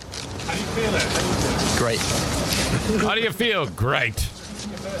 How do you feel it? Great. How do you feel? Great.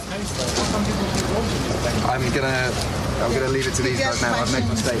 I'm gonna leave it to these guys now. I've made a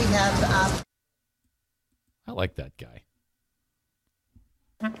mistake. I like that guy.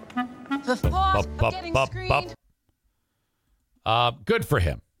 The thought of getting screened. Good for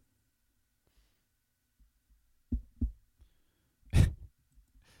him.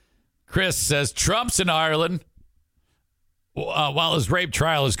 Chris says Trump's in Ireland while his rape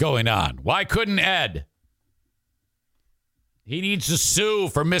trial is going on. Why couldn't Ed? He needs to sue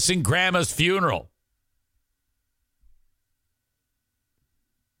for missing grandma's funeral.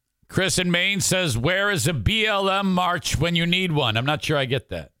 Chris in Maine says, where is a BLM march when you need one? I'm not sure I get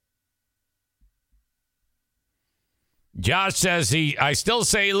that. Josh says I still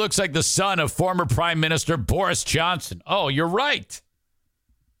say he looks like the son of former Prime Minister Boris Johnson. Oh, you're right.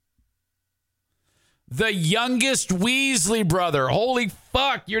 The youngest Weasley brother. Holy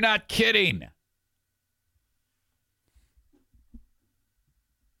fuck, you're not kidding.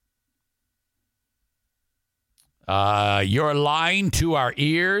 You're lying to our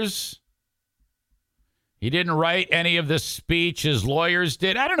ears. He didn't write any of this speech. His lawyers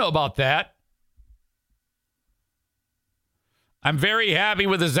did. I don't know about that. I'm very happy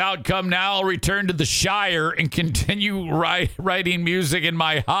with his outcome. Now I'll return to the Shire and continue writing music in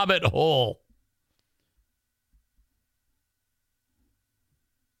my hobbit hole.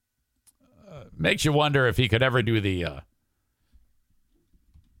 Makes you wonder if he could ever do the...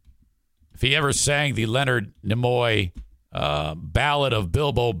 if he ever sang the Leonard Nimoy Ballad of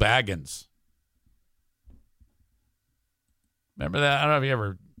Bilbo Baggins. Remember that? I don't know if you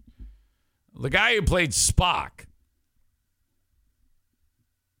ever... The guy who played Spock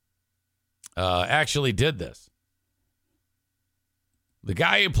actually did this. The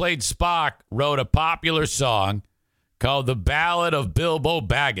guy who played Spock wrote a popular song called The Ballad of Bilbo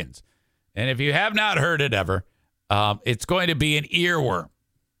Baggins. And if you have not heard it ever, it's going to be an earworm.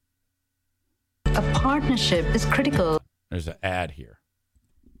 A partnership is critical. There's an ad here.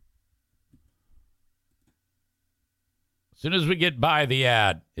 As soon as we get by the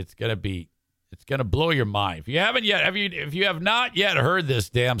ad, it's going to blow your mind. If you haven't yet, if you have not yet heard this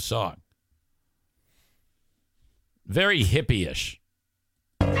damn song, very hippie-ish.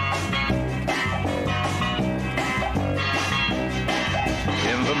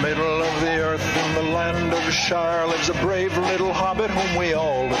 In the middle of the earth, in the land of the Shire, lives a brave little hobbit whom we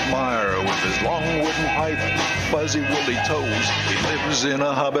all admire. With his long wooden pipe, fuzzy woolly toes, he lives in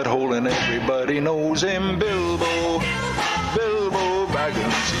a hobbit hole and everybody knows him. Bilbo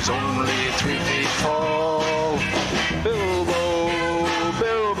Baggins, he's only 3 feet tall.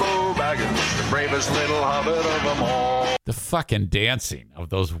 Bilbo Baggins, the bravest little hobbit of them all. The fucking dancing of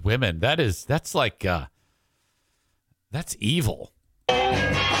those women, that's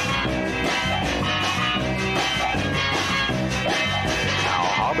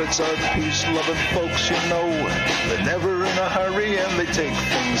hobbits are peace-loving folks, you know. They're never in a hurry and they take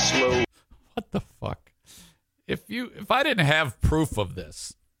things slow. What the fuck? If I didn't have proof of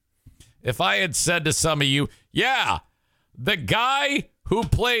this, if I had said to some of you, yeah, the guy who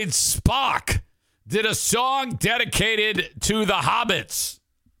played Spock did a song dedicated to the hobbits.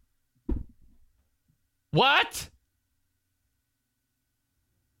 What?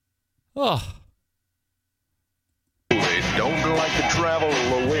 Oh. They don't like to travel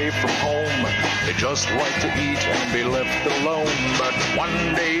away from home. They just like to eat and be left alone. But one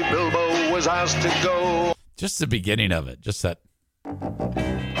day Bilbo was asked to go. Just the beginning of it. Just that. All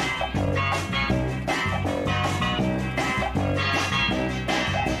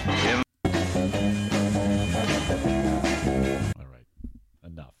right.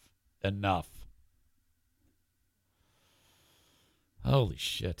 Enough. Holy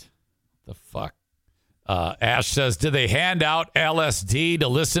shit. The fuck? Ash says, did they hand out LSD to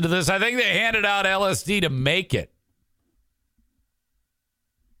listen to this? I think they handed out LSD to make it.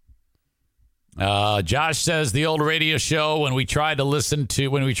 Josh says the old radio show when we tried to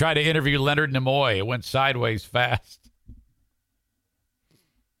interview Leonard Nimoy, it went sideways fast.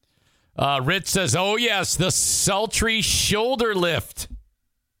 Rich says, oh yes, the sultry shoulder lift.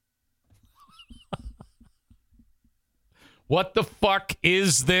 What the fuck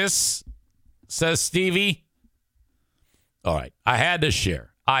is this? Says Stevie. All right. I had to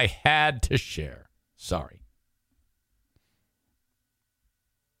share. Sorry.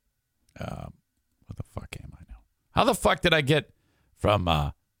 What the fuck am I now? How the fuck did I get from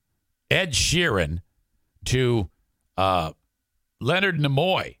Ed Sheeran to Leonard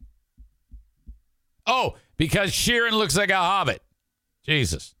Nimoy? Oh, because Sheeran looks like a hobbit.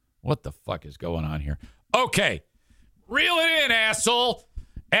 Jesus. What the fuck is going on here? Okay. Reel it in, asshole.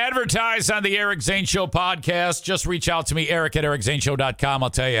 Advertise on the Eric Zane Show podcast. Just reach out to me, eric@ericzaneshow.com. I'll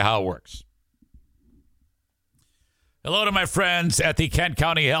tell you how it works. Hello to my friends at the Kent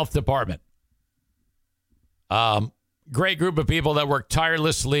County Health Department. Great group of people that work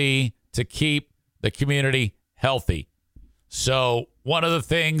tirelessly to keep the community healthy. So one of the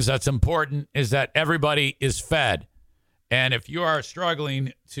things that's important is that everybody is fed. And if you are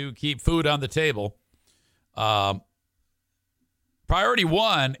struggling to keep food on the table, priority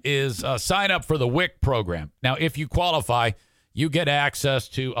one is sign up for the WIC program. Now, if you qualify, you get access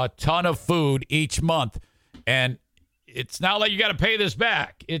to a ton of food each month. And it's not like you got to pay this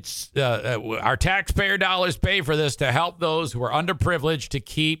back. It's our taxpayer dollars pay for this to help those who are underprivileged to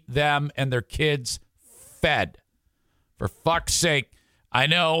keep them and their kids fed. For fuck's sake, I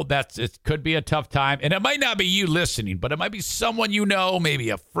know it could be a tough time. And it might not be you listening, but it might be someone you know, maybe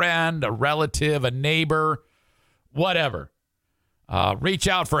a friend, a relative, a neighbor, whatever. Reach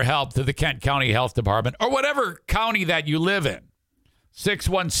out for help to the Kent County Health Department or whatever county that you live in.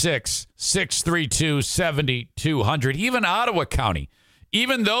 616-632-7200. Even Ottawa County,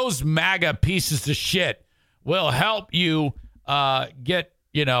 even those MAGA pieces of shit will help you get,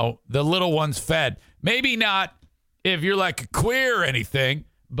 the little ones fed. Maybe not if you're like a queer or anything,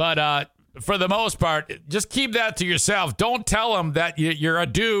 but for the most part, just keep that to yourself. Don't tell them that you're a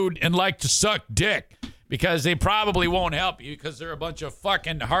dude and like to suck dick. Because they probably won't help you because they're a bunch of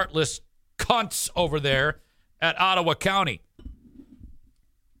fucking heartless cunts over there at Ottawa County.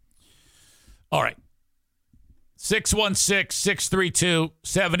 All right.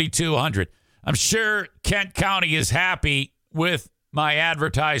 616-632-7200. I'm sure Kent County is happy with my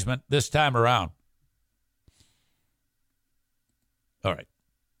advertisement this time around. All right.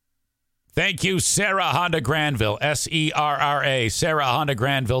 Thank you, Sarah Honda Granville, SERRA,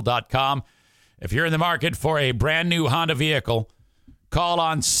 SarahHondaGranville.com. If you're in the market for a brand new Honda vehicle, call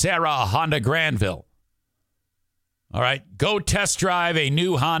on Sarah Honda Granville. All right, go test drive a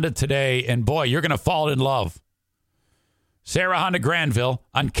new Honda today, and boy, you're going to fall in love. Sarah Honda Granville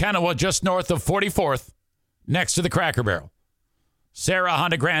on Kennewa, just north of 44th, next to the Cracker Barrel.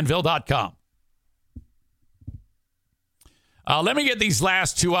 SarahHondaGranville.com. Let me get these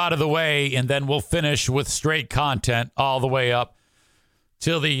last two out of the way, and then we'll finish with straight content all the way up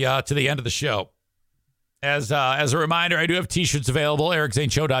till the end of the show. As a reminder, I do have T-shirts available,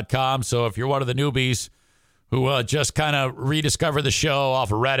 ericzaneshow.com. So if you're one of the newbies who just kind of rediscovered the show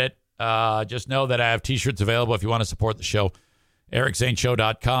off of Reddit, just know that I have T-shirts available if you want to support the show.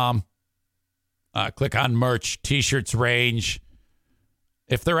 ericzaneshow.com. Click on merch, T-shirts range.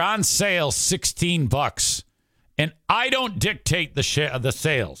 If they're on sale, $16. And I don't dictate the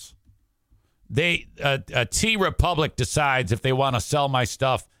sales. T Republic decides if they want to sell my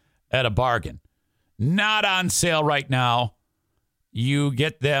stuff at a bargain. Not on sale right now. You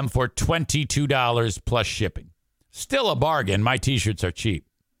get them for $22 plus shipping. Still a bargain. My T-shirts are cheap.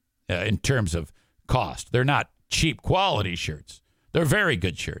 in terms of cost. They're not cheap quality shirts. They're very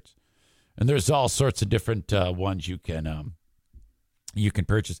good shirts. And there's all sorts of different ones you can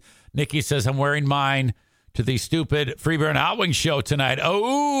purchase. Nikki says, I'm wearing mine to the stupid Freeburn Hot Wings show tonight.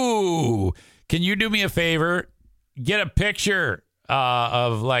 Oh, can you do me a favor? Get a picture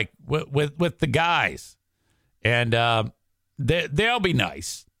of like with the guys, and they'll be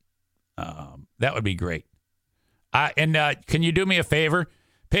nice. That would be great. And can you do me a favor?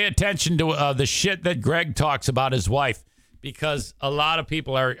 Pay attention to the shit that Greg talks about his wife, because a lot of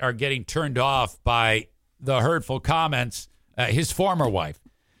people are getting turned off by the hurtful comments. His former wife.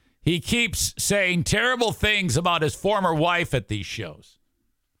 He keeps saying terrible things about his former wife at these shows.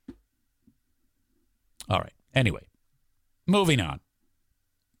 All right. Anyway, moving on.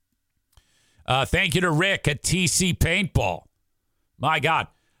 Thank you to Rick at TC Paintball. My God.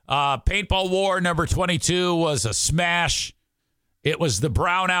 Paintball War number 22 was a smash. It was the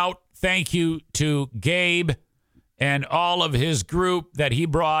brownout. Thank you to Gabe and all of his group that he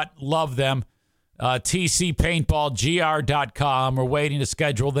brought. Love them. TCPaintballGR.com. We're waiting to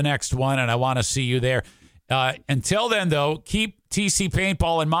schedule the next one, and I want to see you there. Until then, though, keep TC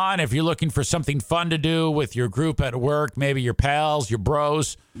Paintball in mind if you're looking for something fun to do with your group at work, maybe your pals, your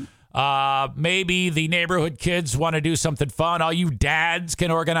bros. Maybe the neighborhood kids want to do something fun. All you dads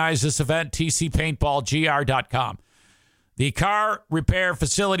can organize this event, TCPaintballGR.com. The car repair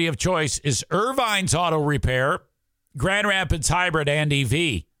facility of choice is Irvine's Auto Repair, Grand Rapids Hybrid and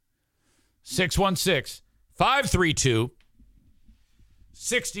EV.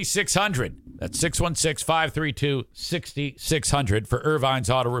 616-532-6600. That's 616-532-6600 for Irvine's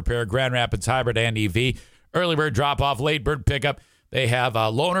Auto Repair, Grand Rapids Hybrid and EV. Early bird drop-off, late bird pickup. They have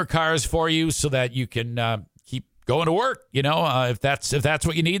loaner cars for you so that you can keep going to work. You know, if that's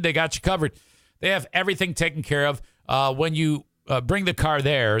what you need, they got you covered. They have everything taken care of. When you bring the car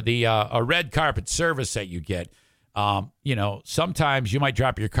there, a red carpet service that you get, sometimes you might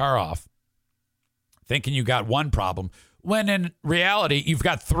drop your car off thinking you got one problem, when in reality, you've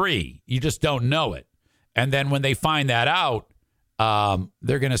got three. You just don't know it. And then when they find that out,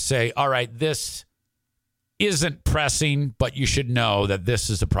 they're going to say, all right, this isn't pressing, but you should know that this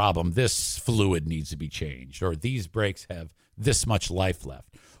is a problem. This fluid needs to be changed, or these brakes have this much life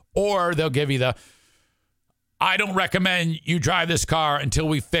left. Or they'll give you I don't recommend you drive this car until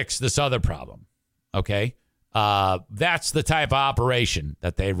we fix this other problem. Okay? That's the type of operation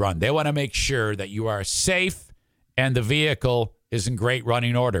that they run. They want to make sure that you are safe and the vehicle is in great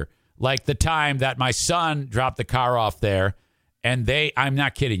running order. Like the time that my son dropped the car off there, and I'm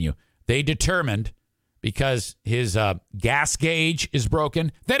not kidding you, they determined, because his gas gauge is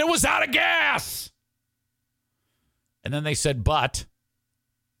broken, that it was out of gas. And then they said, but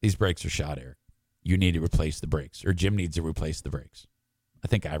these brakes are shot, Eric. You need to replace the brakes, or Jim needs to replace the brakes. I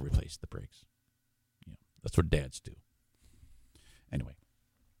think I replaced the brakes. That's what dads do. Anyway.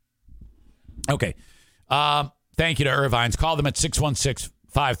 Okay. Thank you to Irvine's. Call them at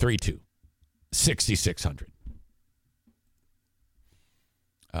 616-532-6600.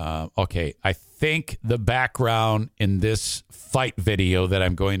 Okay. I think the background in this fight video that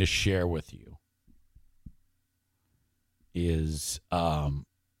I'm going to share with you is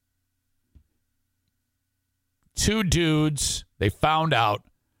two dudes they found out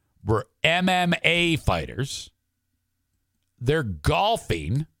were MMA fighters. They're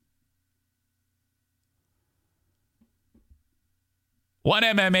golfing. One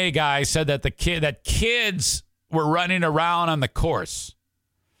MMA guy said that kids were running around on the course.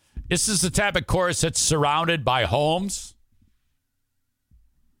 This is the type of course that's surrounded by homes.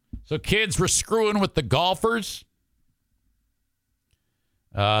 So kids were screwing with the golfers.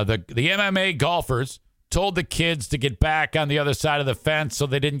 The MMA golfers told the kids to get back on the other side of the fence so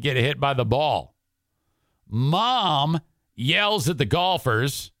they didn't get hit by the ball. Mom yells at the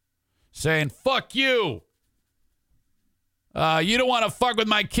golfers saying, fuck you. You don't want to fuck with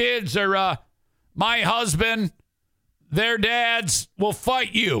my kids, or my husband, their dads will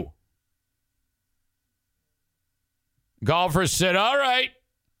fight you. Golfers said, all right.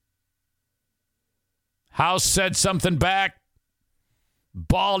 House said something back.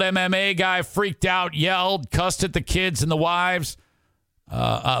 Bald MMA guy freaked out, yelled, cussed at the kids and the wives.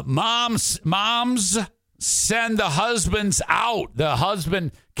 Moms send the husbands out, the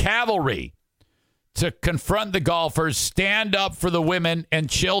husband cavalry, to confront the golfers, stand up for the women and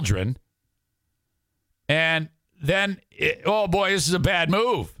children. And then, oh boy, this is a bad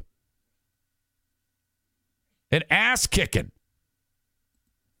move. An ass kicking.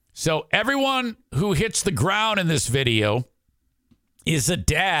 So everyone who hits the ground in this video is a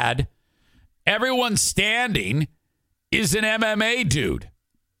dad. Everyone standing is an MMA dude.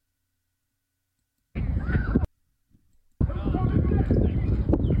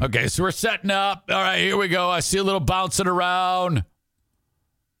 Okay, so we're setting up. All right, here we go. I see a little bouncing around.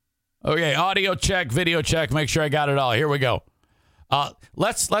 Okay, audio check, video check. Make sure I got it all. Here we go.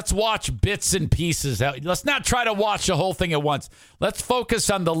 Let's watch bits and pieces. Let's not try to watch the whole thing at once. Let's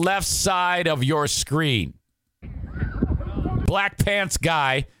focus on the left side of your screen. Black Pants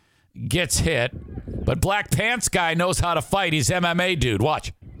guy gets hit, but Black Pants guy knows how to fight. He's MMA dude.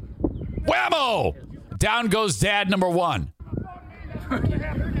 Watch. Whammo! Down goes dad number one.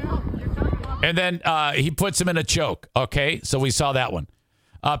 And then he puts him in a choke. Okay, so we saw that one.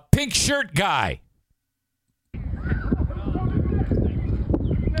 Pink shirt guy.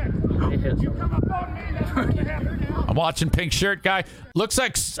 I'm watching pink shirt guy. Looks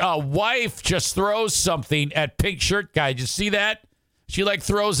like a wife just throws something at pink shirt guy. Did you see that? She like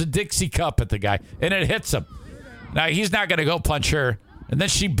throws a Dixie cup at the guy and it hits him. Now he's not going to go punch her. And then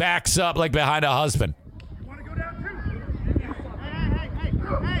she backs up like behind a husband.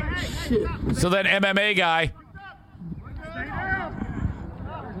 So then MMA guy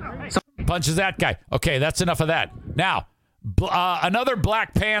punches that guy. Okay, that's enough of that. Now, another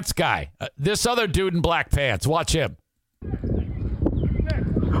black pants guy. This other dude in black pants. Watch him.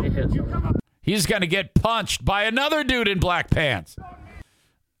 He's going to get punched by another dude in black pants.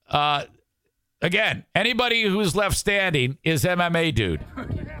 Again, anybody who's left standing is MMA dude.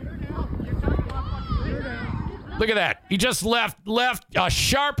 Look at that. He just left a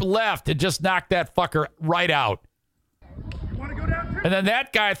sharp left and just knocked that fucker right out. And then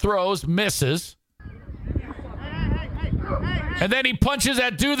that guy throws, misses. And then he punches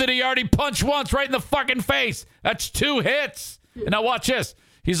that dude that he already punched once right in the fucking face. That's 2 hits. And now watch this.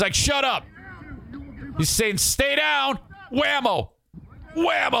 He's like, shut up. He's saying, stay down. Whammo.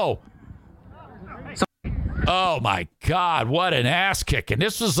 Whammo. Oh, my God. What an ass kicking.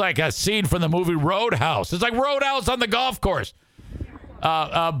 This was like a scene from the movie Roadhouse. It's like Roadhouse on the golf course.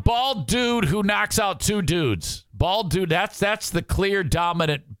 A bald dude who knocks out 2 dudes. Bald dude, that's the clear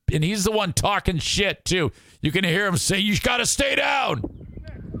dominant. And he's the one talking shit, too. You can hear him say, you got to stay down.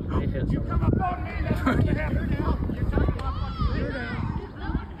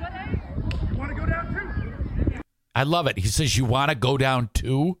 I love it. He says, you want to go down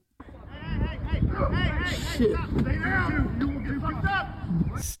too?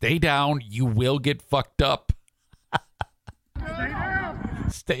 Stay down. You will get fucked up.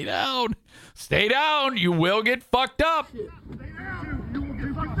 Stay down. Stay down. You will get fucked up.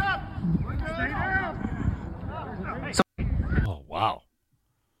 Oh, wow.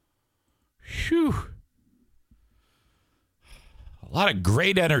 Phew. A lot of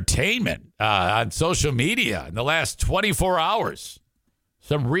great entertainment on social media in the last 24 hours.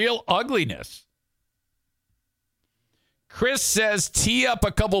 Some real ugliness. Chris says, tee up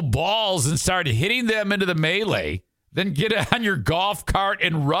a couple balls and start hitting them into the melee. Then get on your golf cart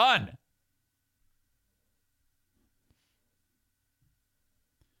and run.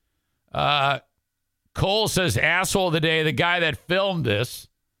 Cole says, asshole of the day, the guy that filmed this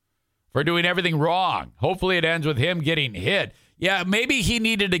for doing everything wrong. Hopefully it ends with him getting hit. Yeah, maybe he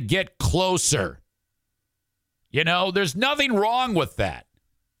needed to get closer. You know, there's nothing wrong with that.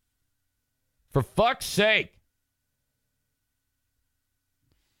 For fuck's sake.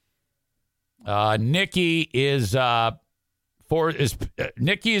 Nikki is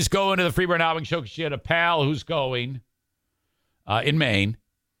Nikki is going to the Freeburn Outing Show because she had a pal who's going in Maine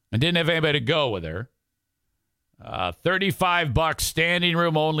and didn't have anybody to go with her. $35 standing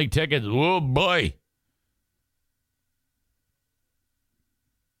room only tickets. Oh boy.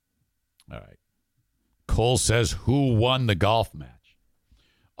 All right. Cole says, who won the golf match?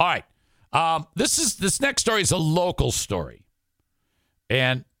 All right. This next story is a local story.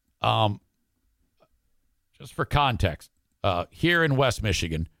 And just for context, here in West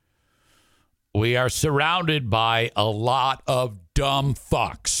Michigan, we are surrounded by a lot of dumb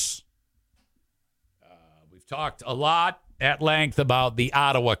fucks. We've talked a lot at length about the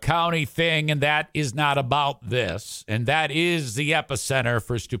Ottawa County thing, and that is not about this. And that is the epicenter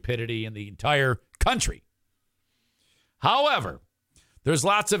for stupidity in the entire country. However, there's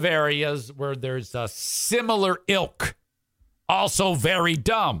lots of areas where there's a similar ilk, also very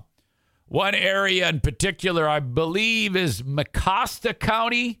dumb. One area in particular, I believe, is Mecosta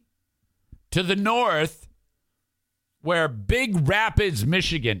County to the north, where Big Rapids,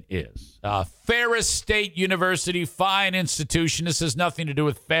 Michigan is. Ferris State University, fine institution. This has nothing to do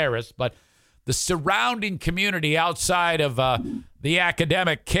with Ferris, but the surrounding community outside of the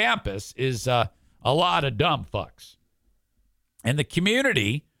academic campus is a lot of dumb fucks. And the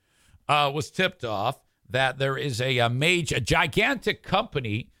community was tipped off that there is a gigantic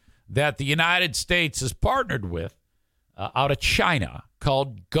company that the United States has partnered with out of China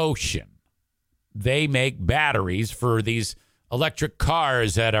called Goshen. They make batteries for these electric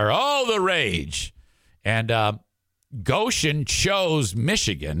cars that are all the rage. And Goshen chose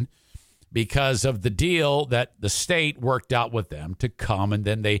Michigan because of the deal that the state worked out with them to come, and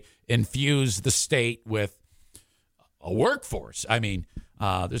then they infused the state with a workforce. I mean,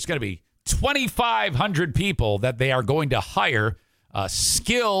 there's going to be 2,500 people that they are going to hire,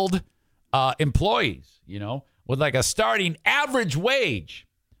 skilled employees, with like a starting average wage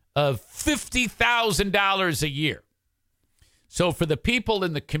of $50,000 a year. So for the people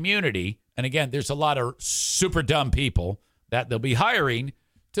in the community, and again, there's a lot of super dumb people that they'll be hiring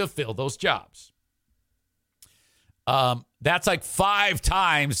to fill those jobs. That's like 5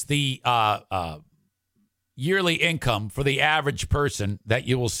 times the yearly income for the average person that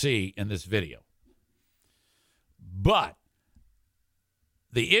you will see in this video. But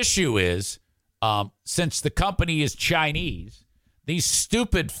the issue is, since the company is Chinese, these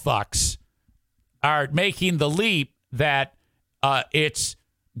stupid fucks are making the leap that it's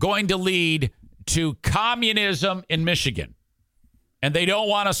going to lead to communism in Michigan. And they don't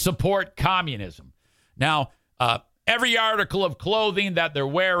want to support communism. Now, every article of clothing that they're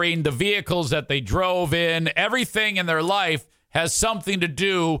wearing, the vehicles that they drove in, everything in their life has something to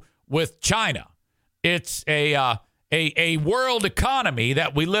do with China. It's a world economy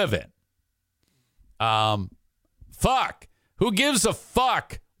that we live in. Fuck. Who gives a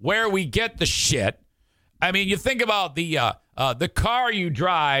fuck where we get the shit? I mean, you think about the car you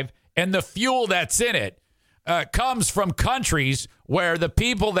drive and the fuel that's in it comes from countries where the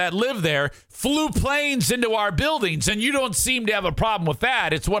people that live there flew planes into our buildings, and you don't seem to have a problem with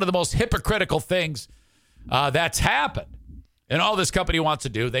that. It's one of the most hypocritical things that's happened. And all this company wants to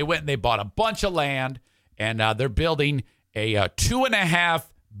do, they went and they bought a bunch of land, and they're building a $2.5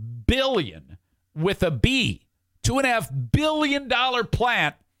 billion with a B, $2.5 billion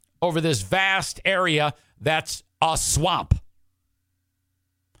plant over this vast area that's a swamp.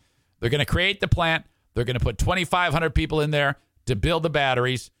 They're going to create the plant. They're going to put 2,500 people in there to build the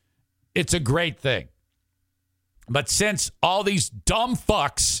batteries. It's a great thing. But since all these dumb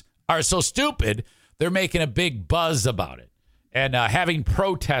fucks are so stupid, they're making a big buzz about it and having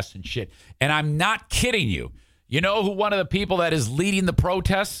protests and shit. And I'm not kidding you. You know who one of the people that is leading the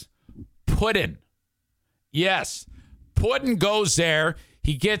protests? Putin. Yes. Putin goes there.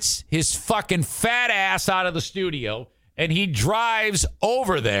 He gets his fucking fat ass out of the studio, and he drives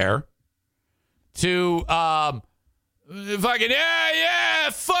over there to fucking,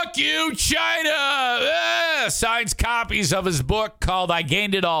 fuck you, China. Signs copies of his book called I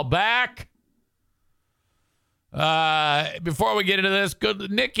Gained It All Back. Before we get into this, good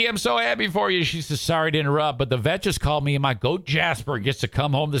Nikki, I'm so happy for you. She says, sorry to interrupt, but the vet just called me, and my goat Jasper gets to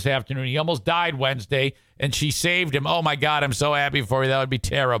come home this afternoon. He almost died Wednesday, and she saved him. Oh, my God, I'm so happy for you. That would be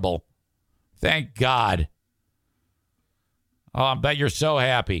terrible. Thank God. Oh, I bet you're so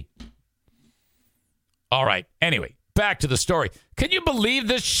happy. All right. Anyway, back to the story. Can you believe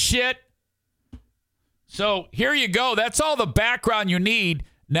this shit? So here you go. That's all the background you need.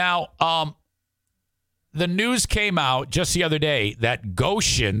 Now, the news came out just the other day that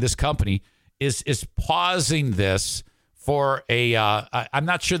Goshen, this company, is pausing this for I'm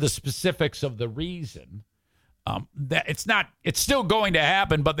not sure the specifics of the reason. That it's still going to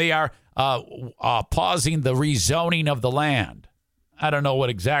happen, but they are pausing the rezoning of the land. I don't know what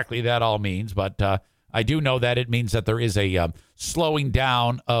exactly that all means, but I do know that it means that there is a slowing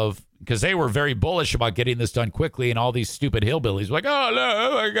down of, because they were very bullish about getting this done quickly, and all these stupid hillbillies were like, oh, no,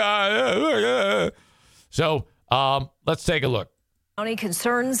 oh my God. Oh my God. So let's take a look. County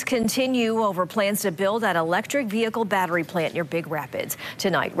concerns continue over plans to build an electric vehicle battery plant near Big Rapids.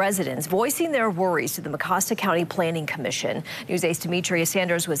 Tonight, residents voicing their worries to the Mecosta County Planning Commission. News 8's Demetria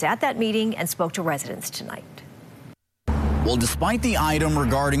Sanders was at that meeting and spoke to residents tonight. Well, despite the item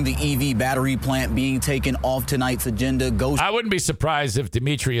regarding the EV battery plant being taken off tonight's agenda, I wouldn't be surprised if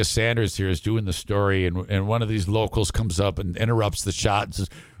Demetria Sanders here is doing the story and one of these locals comes up and interrupts the shot and says,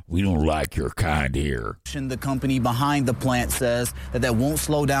 we don't like your kind here. The company behind the plant says that won't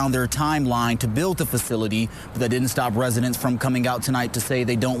slow down their timeline to build the facility, but that didn't stop residents from coming out tonight to say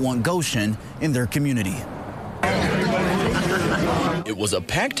they don't want Goshen in their community. It was a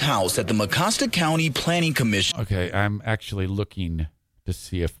packed house at the Mecosta County Planning Commission. Okay, I'm actually looking to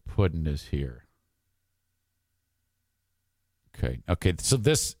see if Puddin is here. Okay, so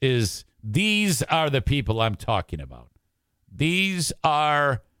these are the people I'm talking about. These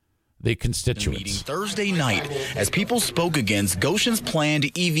are the constituents. Meeting Thursday night as people spoke against Goshen's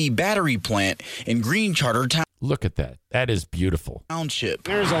planned EV battery plant in Green Charter Town. Look at that. That is beautiful. Township.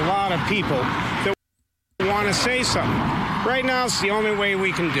 There's a lot of people that want to say something. Right now, it's the only way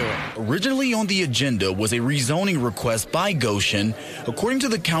we can do it. Originally on the agenda was a rezoning request by Goshen. According to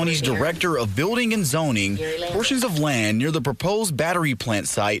the county's director of building and zoning, portions of land near the proposed battery plant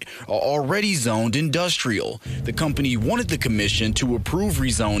site are already zoned industrial. The company wanted the commission to approve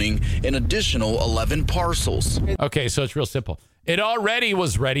rezoning an additional 11 parcels. Okay, so it's real simple. It already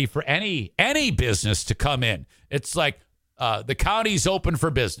was ready for any business to come in. It's like the county's open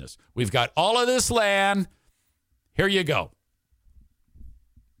for business. We've got all of this land. Here you go.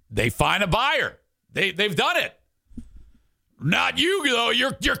 They find a buyer. They've done it. Not you, though.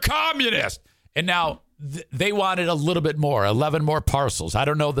 You're communist. And now they wanted a little bit more, 11 more parcels. I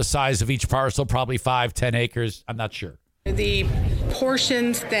don't know the size of each parcel, probably 5-10 acres. I'm not sure. The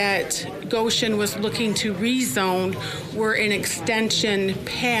portions that Goshen was looking to rezone were an extension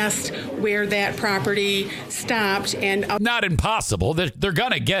past where that property stopped. And not impossible. They're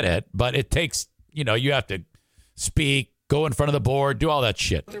going to get it, but it takes, you have to speak, go in front of the board, do all that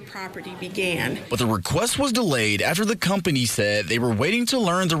shit. Other property began. But the request was delayed after the company said they were waiting to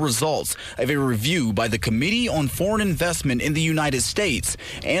learn the results of a review by the Committee on Foreign Investment in the United States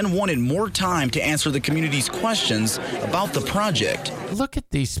and wanted more time to answer the community's questions about the project. Look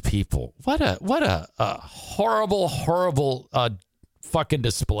at these people. What a horrible fucking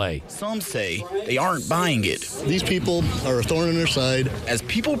display. Some say they aren't buying it. These people are a thorn in their side. As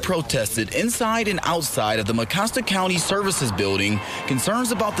people protested inside and outside of the Mecosta County Services Building,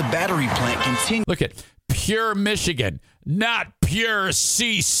 concerns about the battery plant continue. Look at pure Michigan, not pure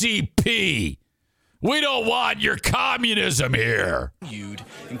CCP. We don't want your communism here.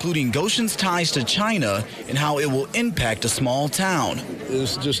 Including Goshen's ties to China and how it will impact a small town.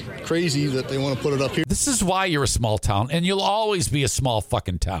 It's just crazy that they want to put it up here. This is why you're a small town, and you'll always be a small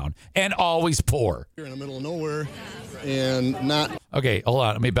fucking town, and always poor. You're in the middle of nowhere, and not. Okay, hold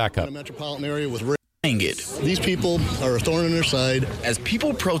on. Let me back up. In a metropolitan area with. It. These people are a thorn in their side. As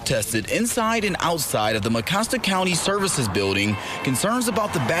people protested inside and outside of the Mecosta County Services Building, concerns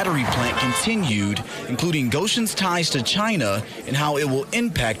about the battery plant continued, including Goshen's ties to China and how it will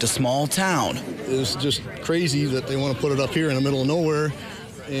impact a small town. It's just crazy that they want to put it up here in the middle of nowhere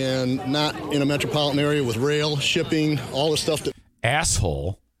and not in a metropolitan area with rail, shipping, all the stuff that...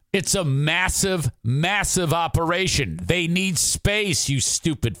 Asshole. It's a massive, massive operation. They need space, you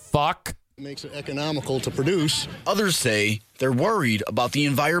stupid fuck. Makes it economical to produce. Others say they're worried about the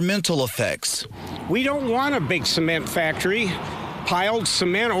environmental effects. We don't want a big cement factory, piled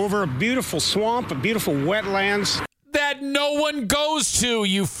cement over a beautiful swamp, a beautiful wetlands. That no one goes to,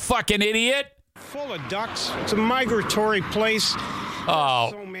 you fucking idiot. Full of ducks. It's a migratory place. Oh.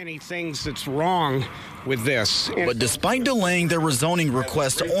 So many things that's wrong with this. But despite delaying their rezoning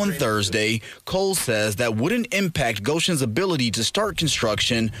request on Thursday, Cole says that wouldn't impact Goshen's ability to start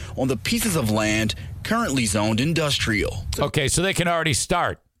construction on the pieces of land currently zoned industrial. Okay, so they can already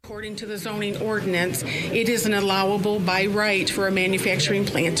start. According to the zoning ordinance, it isn't allowable by right for a manufacturing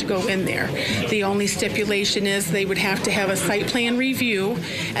plant to go in there. The only stipulation is they would have to have a site plan review,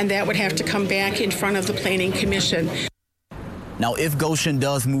 and that would have to come back in front of the Planning Commission. Now, if Goshen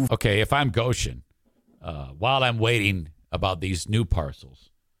does move... Okay, if I'm Goshen, while I'm waiting about these new parcels,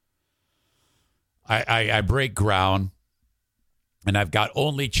 I break ground, and I've got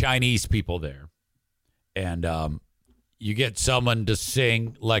only Chinese people there. And you get someone to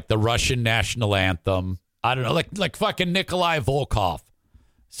sing like the Russian national anthem. I don't know, like fucking Nikolai Volkov,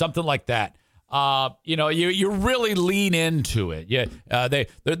 something like that. You really lean into it. Yeah,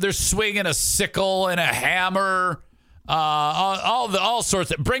 they're swinging a sickle and a hammer. All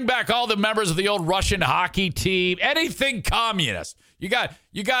sorts of, bring back all the members of the old Russian hockey team, anything communist. You got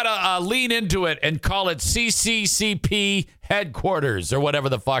to lean into it and call it CCCP headquarters or whatever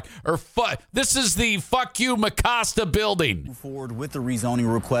the fuck. This is the fuck you Mecosta building. Forward with the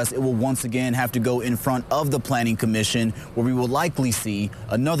rezoning request, it will once again have to go in front of the Planning Commission, where we will likely see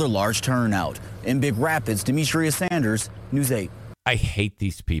another large turnout. In Big Rapids, Demetria Sanders, News 8. I hate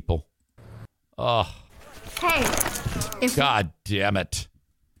these people. Oh. Hey. God damn it.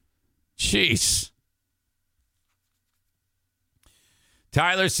 Jeez.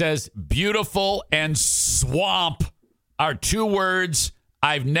 Tyler says beautiful and swamp are two words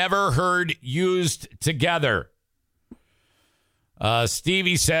I've never heard used together.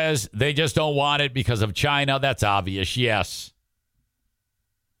 Stevie says they just don't want it because of China. That's obvious. Yes.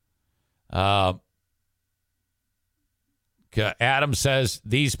 Adam says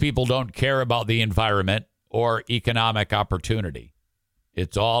these people don't care about the environment or economic opportunity.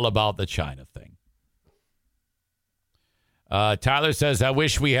 It's all about the China thing. Tyler says, I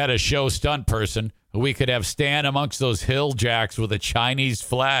wish we had a show stunt person who we could have stand amongst those hill jacks with a Chinese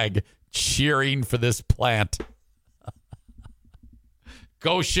flag cheering for this plant.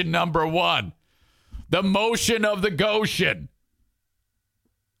 Goshen number 1. The motion of the Goshen.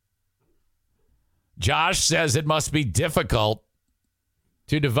 Josh says it must be difficult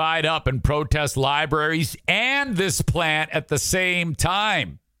to divide up and protest libraries and this plant at the same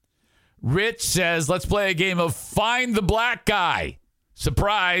time. Rich says, let's play a game of Find the Black Guy.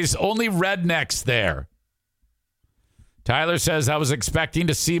 Surprise, only rednecks there. Tyler says, I was expecting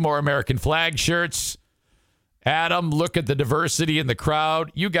to see more American flag shirts. Adam, look at the diversity in the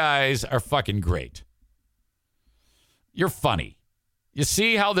crowd. You guys are fucking great. You're funny. You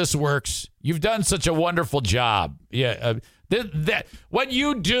see how this works? You've done such a wonderful job. Yeah, what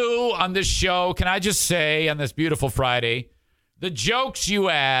you do on this show, can I just say on this beautiful Friday, the jokes you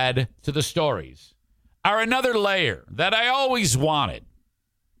add to the stories are another layer that I always wanted.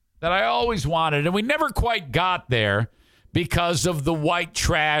 And we never quite got there because of the white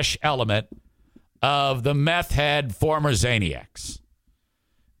trash element of the meth head former Zaniacs.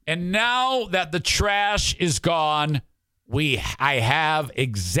 And now that the trash is gone, I have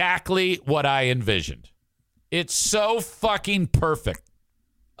exactly what I envisioned. It's so fucking perfect.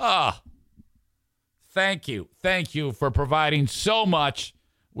 Thank you. Thank you for providing so much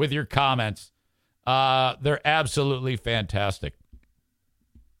with your comments. They're absolutely fantastic.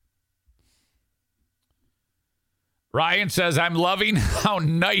 Ryan says, I'm loving how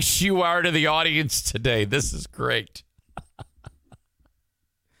nice you are to the audience today. This is great.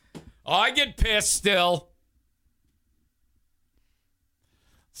 I get pissed still.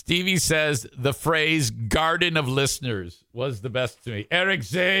 Stevie says the phrase garden of listeners was the best to me. Eric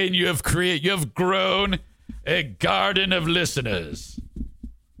Zane, you have grown a garden of listeners.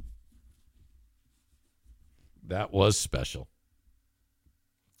 That was special.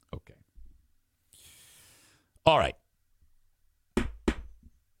 Okay. All right.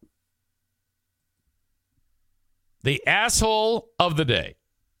 The asshole of the day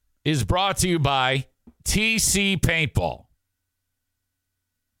is brought to you by TC Paintball.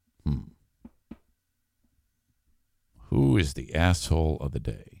 Who is the asshole of the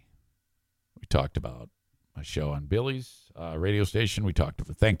day? We talked about my show on Billy's radio station. We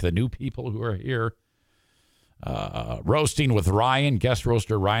thanked the new people who are here. Roasting with Ryan, guest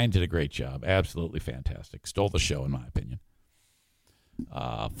roaster Ryan did a great job. Absolutely fantastic. Stole the show, in my opinion.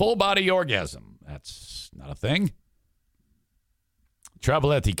 Full body orgasm. That's not a thing.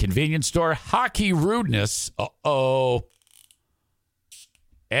 Trouble at the convenience store. Hockey rudeness. Uh-oh.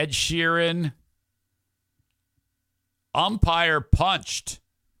 Ed Sheeran. Umpire punched.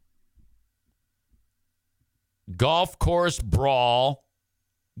 Golf course brawl.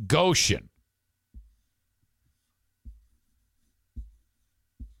 Goshen.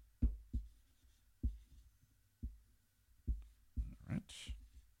 All right.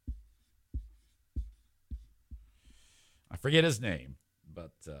 I forget his name,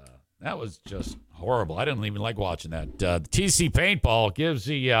 but that was just horrible. I didn't even like watching that. The TC Paintball gives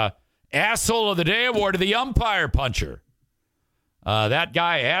the Asshole of the Day award to the umpire puncher. That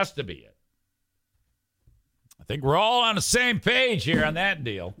guy has to be it. I think we're all on the same page here on that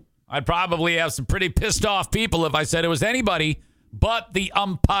deal. I'd probably have some pretty pissed off people if I said it was anybody but the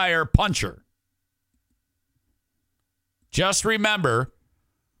umpire puncher. Just remember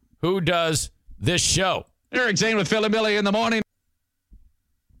who does this show. Eric Zane with Philly Billy in the morning.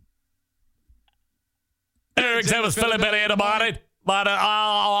 Eric Zane with Philly Billy in the morning.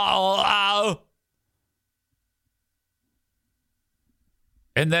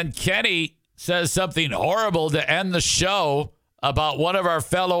 And then Kenny says something horrible to end the show about one of our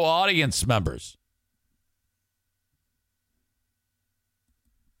fellow audience members.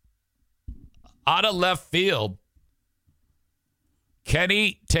 Out of left field,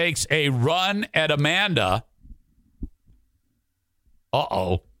 Kenny takes a run at Amanda.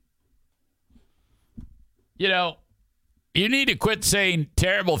 Uh-oh. You know, you need to quit saying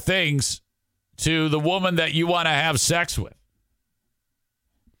terrible things to the woman that you want to have sex with.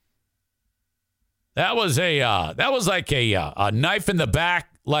 That was like a knife in the back,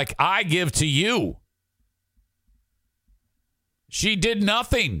 like I give to you. She did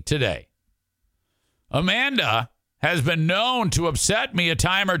nothing today. Amanda has been known to upset me a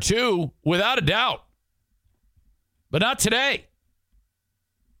time or two, without a doubt, but not today.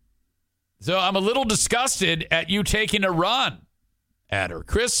 So I'm a little disgusted at you taking a run at her.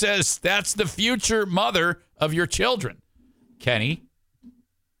 Chris says that's the future mother of your children, Kenny.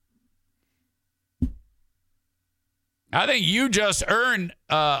 I think you just earned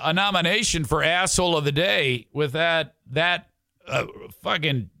a nomination for Asshole of the Day with that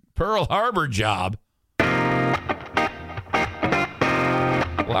fucking Pearl Harbor job.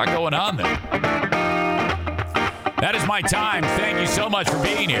 A lot going on there. That is my time. Thank you so much for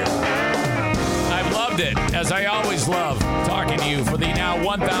being here. I've loved it, as I always love, talking to you for the now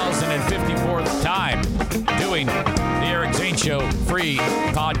 1,054th time doing the Eric Zane Show free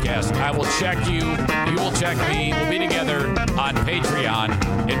podcast. I will check you. You will check me. We'll be together on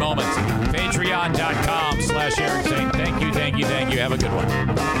Patreon in moments. Patreon.com/Eric Zane. Thank you. Have a good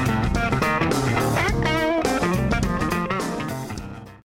one.